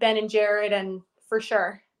and Ben and Jared and for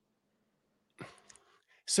sure.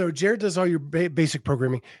 so Jared does all your basic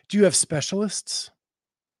programming. Do you have specialists?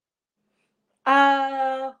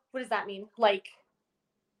 What does that mean? Like,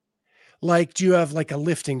 Like, do you have like a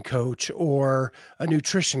lifting coach or a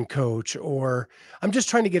nutrition coach? Or I'm just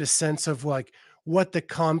trying to get a sense of like what the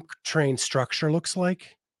CompTrain structure looks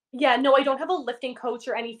like. yeah, no, I don't have a lifting coach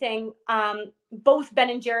or anything. Both Ben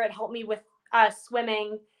and Jared help me with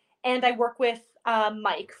swimming, and I work with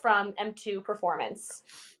Mike from M2 Performance.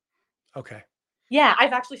 Okay. Yeah,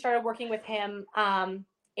 I've actually started working with him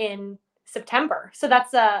in September. So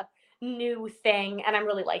that's a new thing, and I'm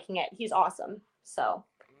really liking it. He's awesome. So,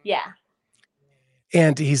 yeah,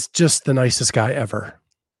 And he's just the nicest guy ever.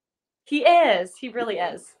 he is. He really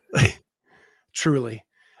is. Truly.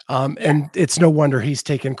 Yeah. And it's no wonder he's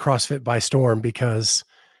taken CrossFit by storm because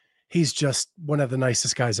he's just one of the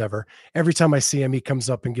nicest guys ever. Every time I see him, he comes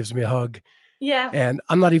up and gives me a hug. Yeah. And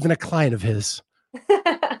I'm not even a client of his.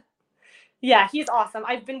 Yeah, he's awesome.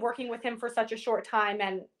 I've been working with him for such a short time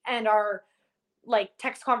and our like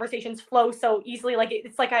text conversations flow so easily. Like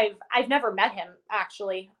it's like I've never met him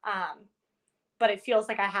actually. But it feels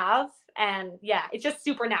like I have. And yeah, it's just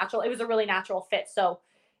super natural. It was a really natural fit. So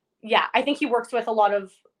yeah, I think he works with a lot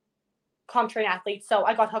of CompTrain athletes. So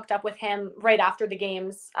I got hooked up with him right after the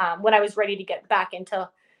games when I was ready to get back into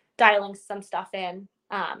dialing some stuff in.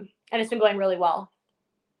 And it's been going really well.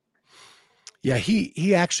 Yeah,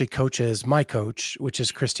 he actually coaches my coach, which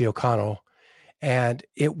is Christy O'Connell, and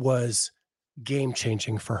it was game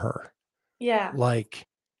changing for her. Yeah. Like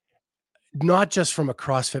not just from a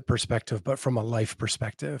CrossFit perspective, but from a life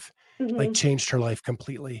perspective, like Mm-hmm. changed her life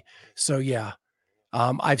completely. So yeah,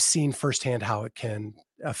 I've seen firsthand how it can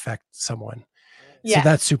affect someone. So Yeah.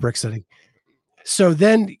 that's super exciting. So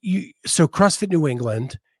CrossFit New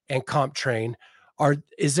England and CompTrain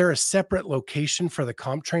is there a separate location for the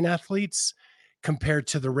CompTrain athletes compared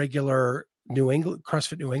to the regular New England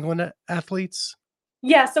CrossFit New England athletes?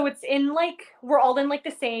 Yeah, so it's in like we're all in like the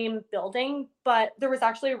same building, but there was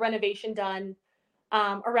actually a renovation done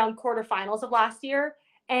around quarterfinals of last year,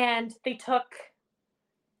 and they took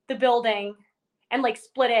the building and like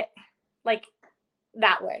split it like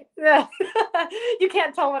that way. You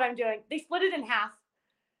can't tell what I'm doing. They split it in half,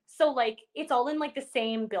 so like it's all in like the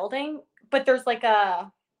same building, but there's like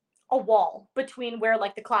a wall between where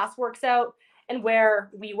like the class works out and where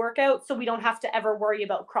we work out, so we don't have to ever worry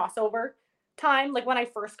about crossover time. Like when I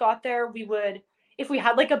first got there, we would, if we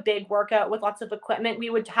had like a big workout with lots of equipment, we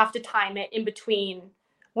would have to time it in between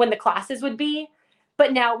when the classes would be.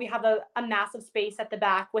 But now we have a massive space at the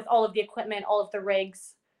back with all of the equipment, all of the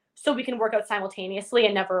rigs, so we can work out simultaneously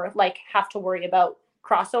and never like have to worry about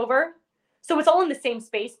crossover. So it's all in the same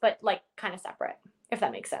space, but like kind of separate, if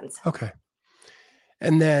that makes sense. Okay.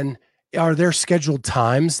 And then are there scheduled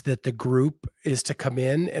times that the group is to come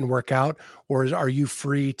in and work out, or are you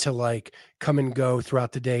free to like come and go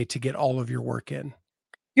throughout the day to get all of your work in?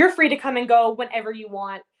 You're free to come and go whenever you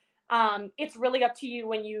want. It's really up to you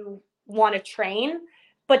when you want to train,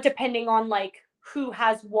 but depending on like who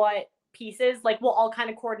has what pieces, like we'll all kind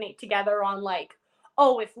of coordinate together on like,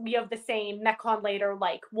 oh, if we have the same metcon later,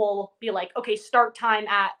 like we'll be like, okay, start time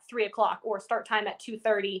at 3 o'clock or start time at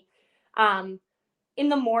 2:30. Um, in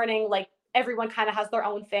the morning, like everyone kind of has their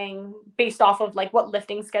own thing based off of like what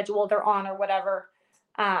lifting schedule they're on or whatever.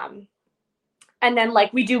 Um, and then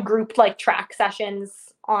like we do group like track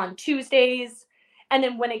sessions on Tuesdays. And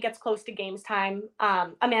then when it gets close to games time,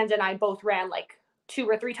 Amanda and I both ran like 2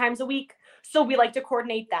 or 3 times a week. So we like to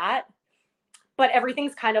coordinate that, but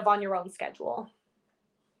everything's kind of on your own schedule.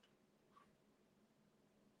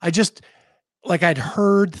 I just like I'd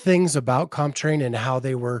heard things about CompTrain and how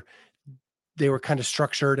they were kind of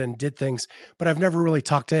structured and did things, but I've never really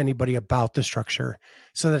talked to anybody about the structure.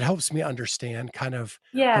 So that helps me understand kind of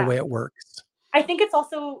the Yeah. way it works. I think it's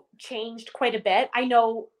also changed quite a bit. I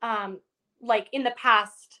know, like in the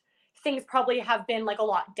past, things probably have been like a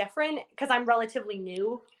lot different because I'm relatively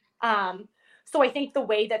new. So I think the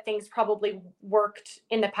way that things probably worked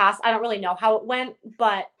in the past, I don't really know how it went,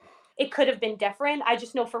 but it could have been different. I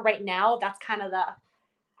just know for right now, that's kind of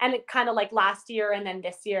and it kind of like last year and then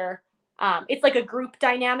this year, It's like a group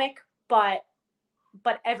dynamic, but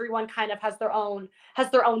everyone kind of has their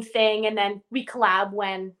own thing, and then we collab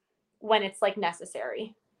when it's like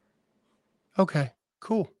necessary. Okay,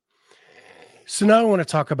 cool. So now I want to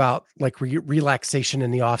talk about like relaxation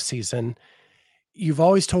in the off season. You've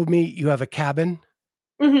always told me you have a cabin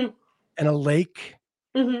Hmm. and a lake.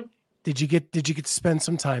 Hmm. Did you get to spend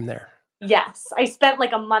some time there? Yes, I spent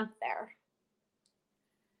like a month there.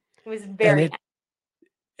 It was And very it nice.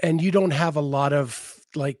 and you don't have a lot of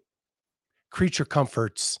like creature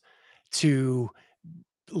comforts to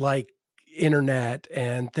like internet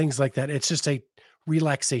and things like that. It's just a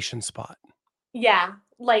relaxation spot. Yeah,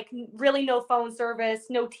 like really no phone service,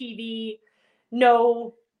 no TV,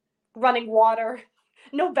 no running water,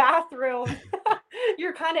 no bathroom.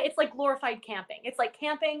 You're kind of, it's like glorified camping. It's like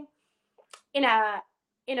camping in a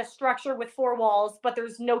structure with four walls, but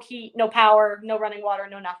there's no heat, no power, no running water,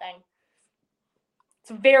 no nothing.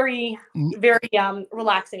 It's a very N- very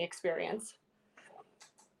relaxing experience.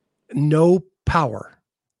 no power,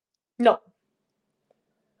 No.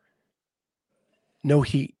 no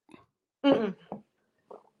heat. Mm-mm.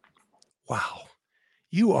 Wow.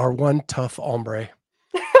 You are one tough hombre.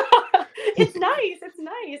 It's nice. It's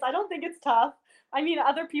nice. I don't think it's tough. I mean,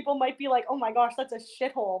 other people might be like, "Oh my gosh, that's a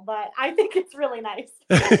shithole," but I think it's really nice.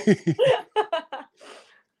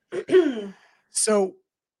 So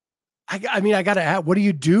I mean, I gotta ask, what do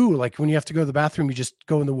you do? Like when you have to go to the bathroom, you just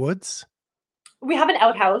go in the woods? We have an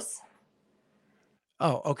outhouse.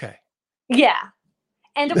 Oh, okay. Yeah.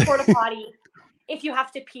 And a porta potty if you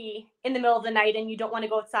have to pee in the middle of the night and you don't want to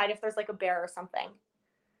go outside if there's like a bear or something.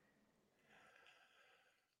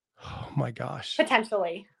 Oh my gosh.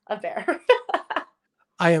 Potentially a bear.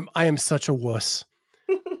 I am such a wuss.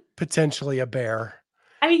 Potentially a bear.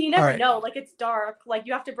 I mean, you All never right. know. Like it's dark. Like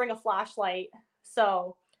you have to bring a flashlight.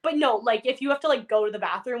 So, but no, like if you have to like go to the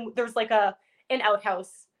bathroom, there's like an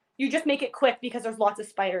outhouse. You just make it quick because there's lots of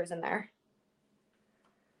spiders in there.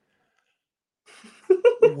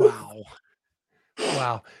 Wow.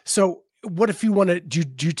 Wow. So what if you want to do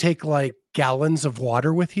you take like gallons of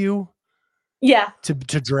water with you Yeah. to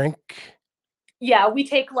drink? Yeah, we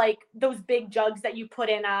take like those big jugs that you put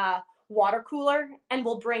in a water cooler, and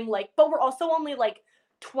we'll bring like, but we're also only like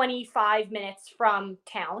 25 minutes from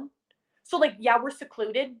town. So like yeah, we're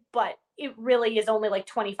secluded, but it really is only like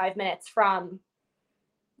 25 minutes from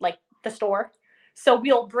like the store. So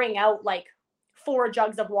we'll bring out like 4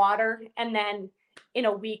 jugs of water, and then in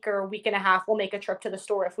a week or a week and a half we'll make a trip to the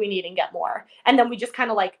store if we need and get more. And then we just kind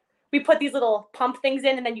of like, we put these little pump things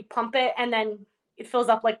in, and then you pump it, and then it fills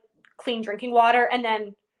up like clean drinking water, and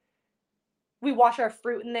then we wash our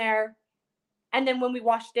fruit in there. And then when we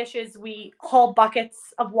wash dishes, we haul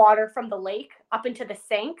buckets of water from the lake up into the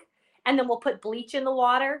sink, and then we'll put bleach in the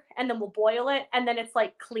water, and then we'll boil it, and then it's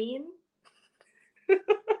like clean.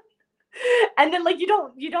 And then like you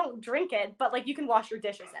don't drink it, but like you can wash your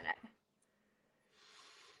dishes in it.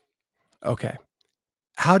 Okay.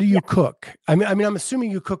 How do you Yeah. cook? I mean, I'm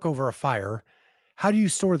assuming you cook over a fire. How do you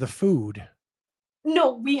store the food?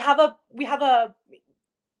 No, we have a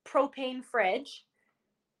propane fridge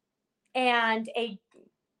and a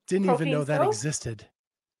Didn't even know propane that stove. existed.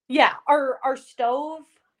 Yeah, our stove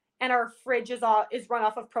and our fridge is run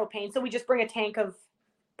off of propane. So we just bring a tank of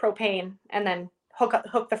propane and then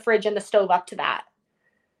hook the fridge and the stove up to that.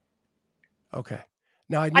 Okay.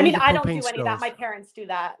 Now I I knew mean, the I don't propane do any of that. stove. My parents do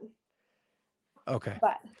that. Okay.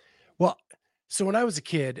 But Well, so when I was a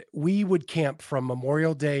kid, we would camp from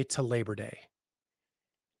Memorial Day to Labor Day.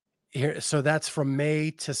 Here, so that's from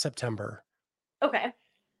May to September. okay.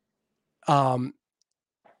 Um,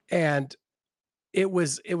 and it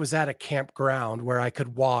was at a campground where I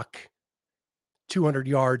could walk 200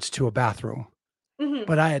 yards to a bathroom, Hmm.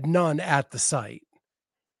 but I had none at the site.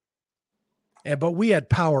 But we had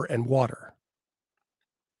power and water.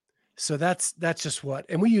 So that's just what,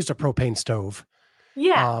 and we used a propane stove.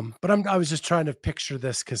 Yeah. But I was just trying to picture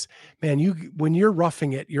this because man, when you're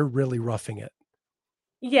roughing it, you're really roughing it.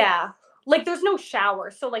 Yeah. Like there's no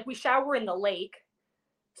shower. So like we shower in the lake.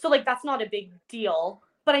 So like that's not a big deal.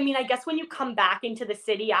 But I mean, I guess when you come back into the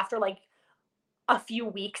city after like a few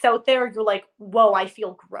weeks out there, you're like, whoa, I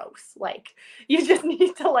feel gross. Like you just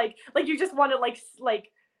need to like you just want to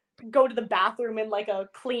like go to the bathroom in like a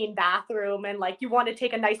clean bathroom, and like you want to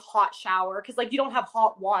take a nice hot shower because like you don't have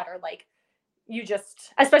hot water. Like you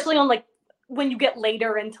just, especially on like when you get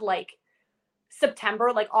later into like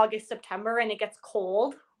September, like August, September, and it gets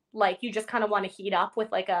cold, like you just kind of want to heat up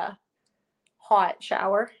with like a hot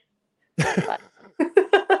shower. But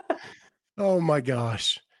Oh my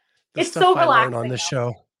gosh. The it's so stuff I learn on relaxing this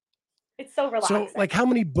though. show. It's so So, relaxing. like, how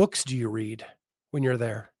many books do you read when you're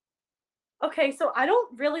there? Okay, so I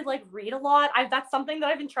don't really like read a lot. That's something that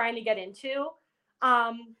I've been trying to get into.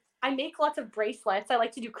 I make lots of bracelets. I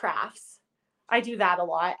like to do crafts. I do that a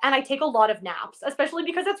lot. And I take a lot of naps, especially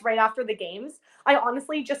because it's right after the games. I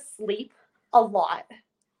honestly just sleep a lot.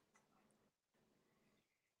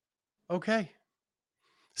 Okay.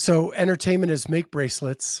 So entertainment is make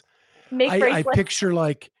bracelets. Make I bracelets. picture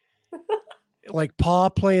like Pa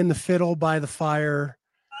playing the fiddle by the fire.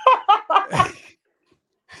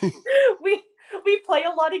 we we play a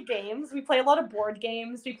lot of games. We play a lot of board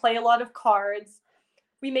games. We play a lot of cards.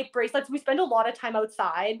 We make bracelets. We spend a lot of time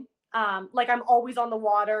outside. Like I'm always on the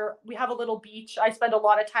water. We have a little beach. I spend a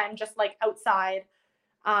lot of time just like outside.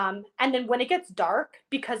 And then when it gets dark,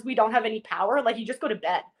 because we don't have any power, like you just go to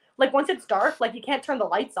bed. Like once it's dark, like you can't turn the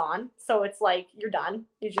lights on. So it's like you're done.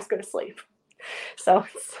 You just go to sleep. So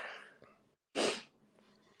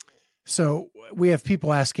So we have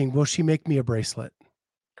people asking, will she make me a bracelet?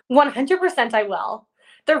 100% I will.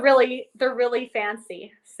 They're really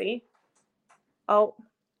fancy. See? Oh,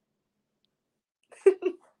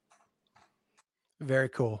 Very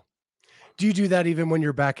cool. Do you do that even when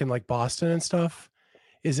you're back in like Boston and stuff?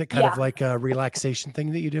 Is it kind yeah. of like a relaxation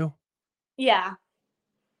thing that you do? Yeah.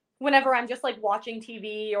 Whenever I'm just like watching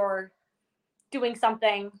TV or doing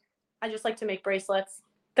something, I just like to make bracelets.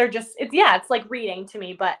 They're just it's like reading to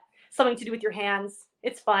me, but something to do with your hands.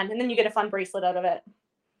 It's fun. And then you get a fun bracelet out of it.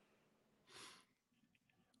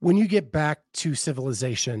 When you get back to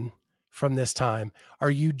civilization from this time,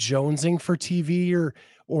 are you jonesing for TV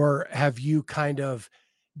or have you kind of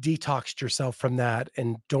detoxed yourself from that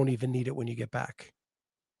and don't even need it when you get back?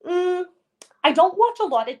 Mm, I don't watch a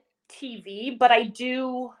lot of TV, but I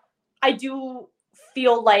do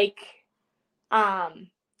feel um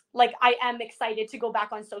like I am excited to go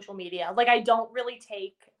back on social media. Like I don't really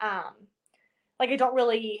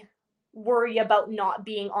worry about not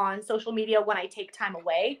being on social media when I take time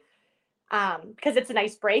away. Because it's a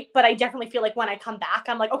nice break, but I definitely feel like when I come back,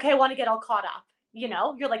 I'm like, okay, I want to get all caught up. You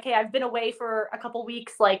know, you're like, hey, I've been away for a couple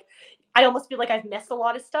weeks. Like, I almost feel like I've missed a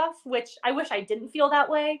lot of stuff, which I wish I didn't feel that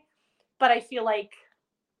way. But I feel like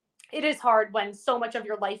it is hard when so much of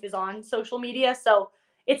your life is on social media. So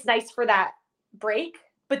it's nice for that break.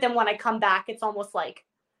 But then when I come back, it's almost like,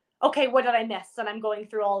 okay, what did I miss? And I'm going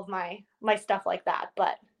through all of my stuff like that.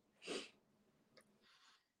 But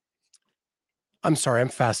I'm sorry, I'm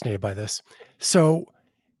fascinated by this. So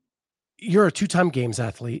you're a two-time games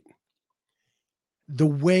athlete. The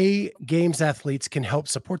way games athletes can help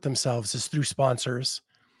support themselves is through sponsors.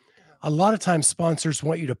 A lot of times sponsors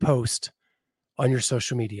want you to post on your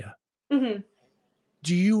social media. mhm.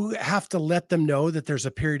 Do you have to let them know that there's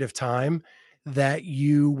a period of time that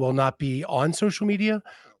you will not be on social media,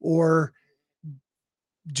 or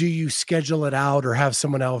do you schedule it out or have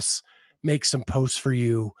someone else make some posts for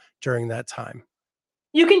you during that time?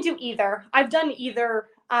 You can do either. I've done either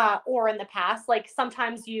or in the past. Like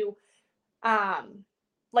sometimes you um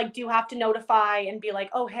like do have to notify and be like,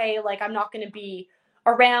 oh hey, like I'm not going to be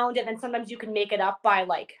around, and then sometimes you can make it up by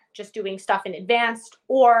like just doing stuff in advance,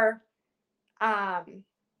 or um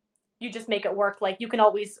you just make it work. Like you can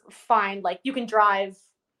always find, like you can drive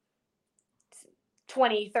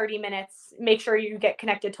 20-30 minutes, make sure you get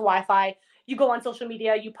connected to Wi-Fi, you go on social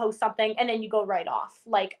media, you post something, and then you go right off.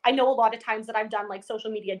 Like I know a lot of times that I've done like social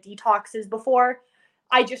media detoxes before.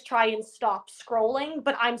 I just try and stop scrolling,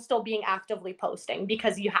 but I'm still being actively posting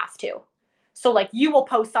because you have to. So like you will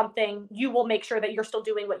post something, you will make sure that you're still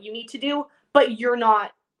doing what you need to do, but you're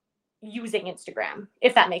not using Instagram,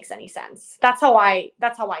 if that makes any sense. That's how I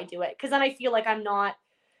do it, cuz then I feel like I'm not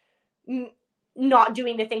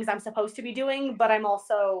doing the things I'm supposed to be doing, but I'm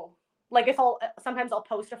also like, if I'll sometimes I'll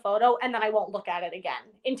post a photo and then I won't look at it again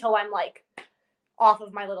until I'm like off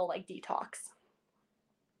of my little like detox.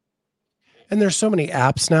 And there's so many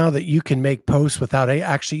apps now that you can make posts without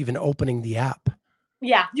actually even opening the app,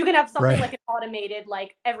 Yeah, you can have something like right? an automated,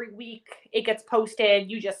 like every week it gets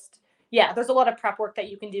posted. Yeah, there's a lot of prep work that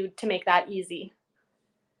you can do to make that easy.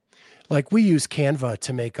 Like we use Canva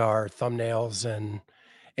to make our thumbnails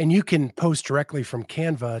and you can post directly from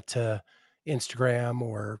Canva to Instagram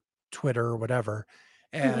or Twitter or whatever.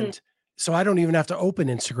 Hmm. And so I don't even have to open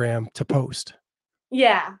Instagram to post.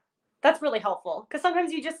 Yeah, that's really helpful because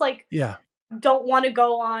sometimes you just like Yeah. don't want to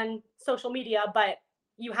go on social media, but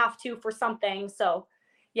you have to for something. So,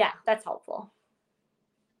 yeah, that's helpful.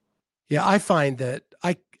 Yeah, I find that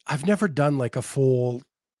I've never done like a full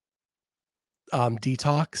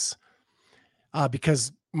detox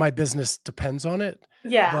because my business depends on it.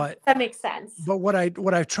 Yeah, But that makes sense. what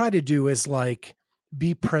I try to do is like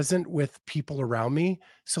be present with people around me.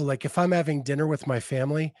 So like if I'm having dinner with my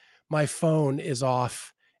family, my phone is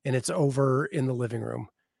off and it's over in the living room.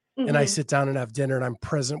 And I Mhm. sit down and have dinner and I'm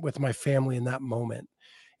present with my family in that moment.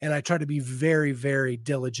 And I try to be very, very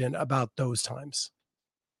diligent about those times.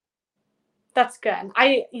 That's good.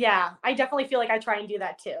 I definitely feel like I try and do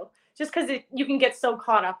that too. Just because you can get so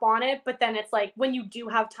caught up on it, but then it's like when you do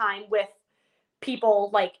have time with people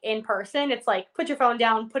like in person, it's like put your phone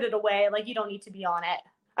down, put it away. Like you don't need to be on it.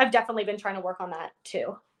 I've definitely been trying to work on that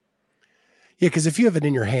too. Yeah, because if you have it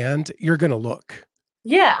in your hand, you're going to look,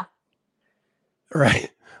 Yeah.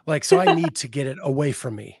 right? Like, so I need to get it away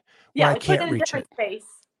from me where Yeah, I like put it can't in a reach different it. space.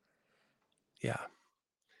 Yeah.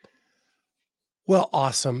 Well,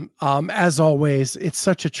 awesome. As always, it's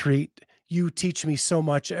such a treat. You teach me so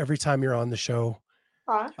much every time you're on the show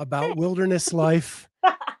Huh? about wilderness life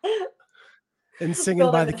and singing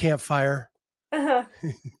by the Wilderness. campfire.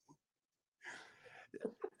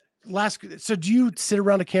 So do you sit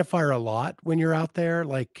around a campfire a lot when you're out there?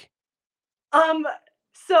 Like, Um,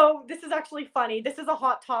 so this is actually funny. This is a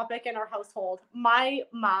hot topic in our household. My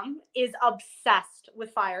mom is obsessed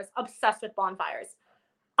with fires, obsessed with bonfires.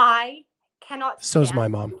 I cannot so's my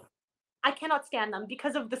stand mom. I cannot stand them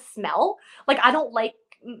because of the smell. Like I don't like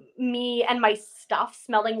me and my stuff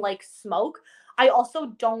smelling like smoke. I also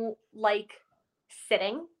don't like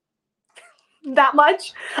sitting that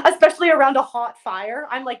much, especially around a hot fire.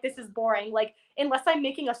 I'm like, this is boring. Like, unless I'm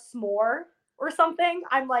making a s'more or something,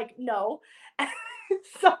 I'm like, no.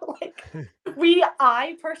 So like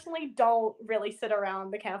I personally don't really sit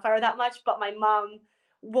around the campfire that much, but my mom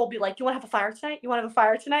will be like, you want to have a fire tonight? You want to have a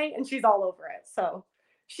fire tonight? And she's all over it. So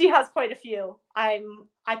she has quite a few. I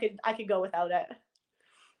could go without it.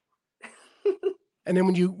 And then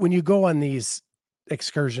when you go on these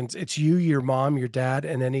excursions, it's you, your mom, your dad,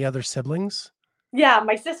 and any other siblings? Yeah,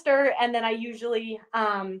 my sister, and then I usually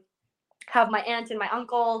have my aunt and my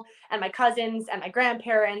uncle and my cousins and my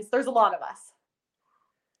grandparents. There's a lot of us.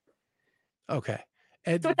 Okay.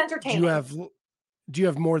 So it's And entertaining. do you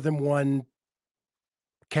have more than one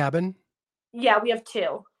cabin? Yeah, we have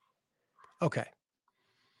two. Okay.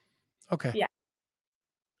 Okay. Yeah,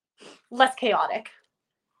 less chaotic.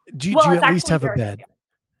 Do Well, you it's at least actually have a very bed? chaotic.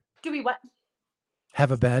 Do we what?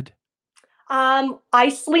 Have a bed? I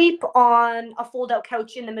sleep on a fold-out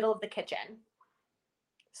couch in the middle of the kitchen.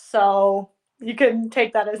 So you can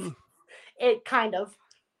take that as Hmm. it kind of.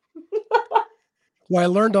 Well, I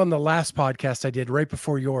learned on the last podcast I did right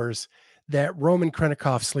before yours that Roman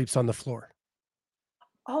Krennikov sleeps on the floor.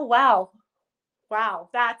 Oh wow. Wow.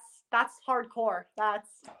 That's hardcore.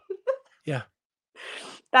 Yeah.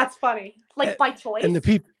 That's funny. Like A- by And choice. the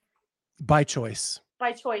people by choice.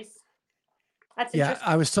 By choice. That's Yeah,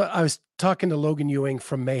 interesting. I was talking to Logan Ewing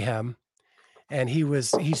from Mayhem, and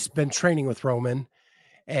he's been training with Roman,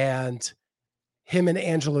 and him and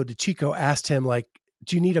Angelo DeChico asked him like,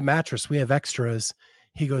 "Do you need a mattress? We have extras."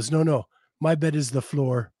 He goes, "No, no, my bed is the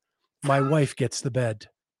floor. My wife gets the bed."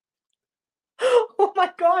 Oh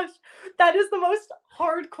my gosh. That is the most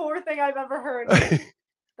hardcore thing I've ever heard.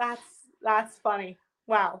 That's that's funny.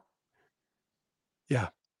 Wow. Yeah.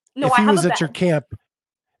 No, If I he have a was at your bed camp,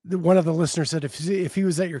 one of the listeners said if he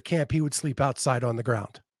was at your camp, he would sleep outside on the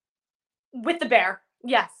ground. with the bear.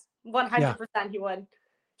 Yes. Yeah. 100% he would.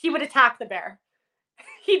 He would attack the bear.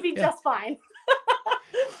 He'd be Yeah. just fine.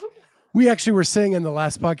 We actually were saying in the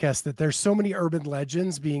last podcast that there's so many urban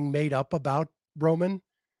legends being made up about Roman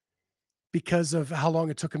because of how long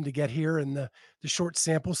it took him to get here and the short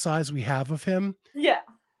sample size we have of him, Yeah.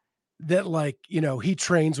 that like, he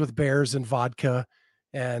trains with bears and vodka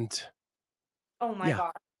and Oh my yeah,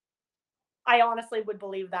 god. I honestly would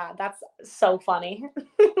believe that. That's so funny.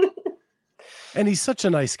 and he's such a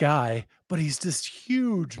nice guy, but he's this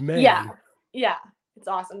huge Yeah. man. Yeah. It's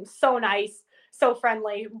awesome. So nice, so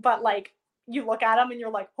friendly, but like you look at him and you're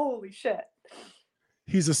like, "Holy shit."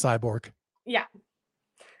 He's a cyborg. Yeah.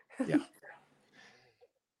 Yeah.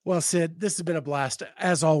 Well, Sid, this has been a blast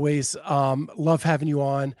as always. Love having you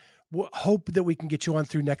on. Hope that we can get you on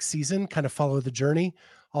through next season, kind of follow the journey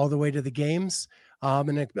all the way to the games.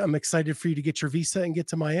 And I'm excited for you to get your visa and get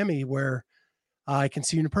to Miami where I can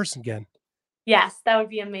see you in person again. Yes, that would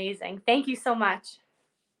be amazing. Thank you so much.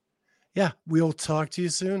 Yeah, we'll talk to you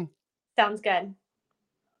soon. Sounds good.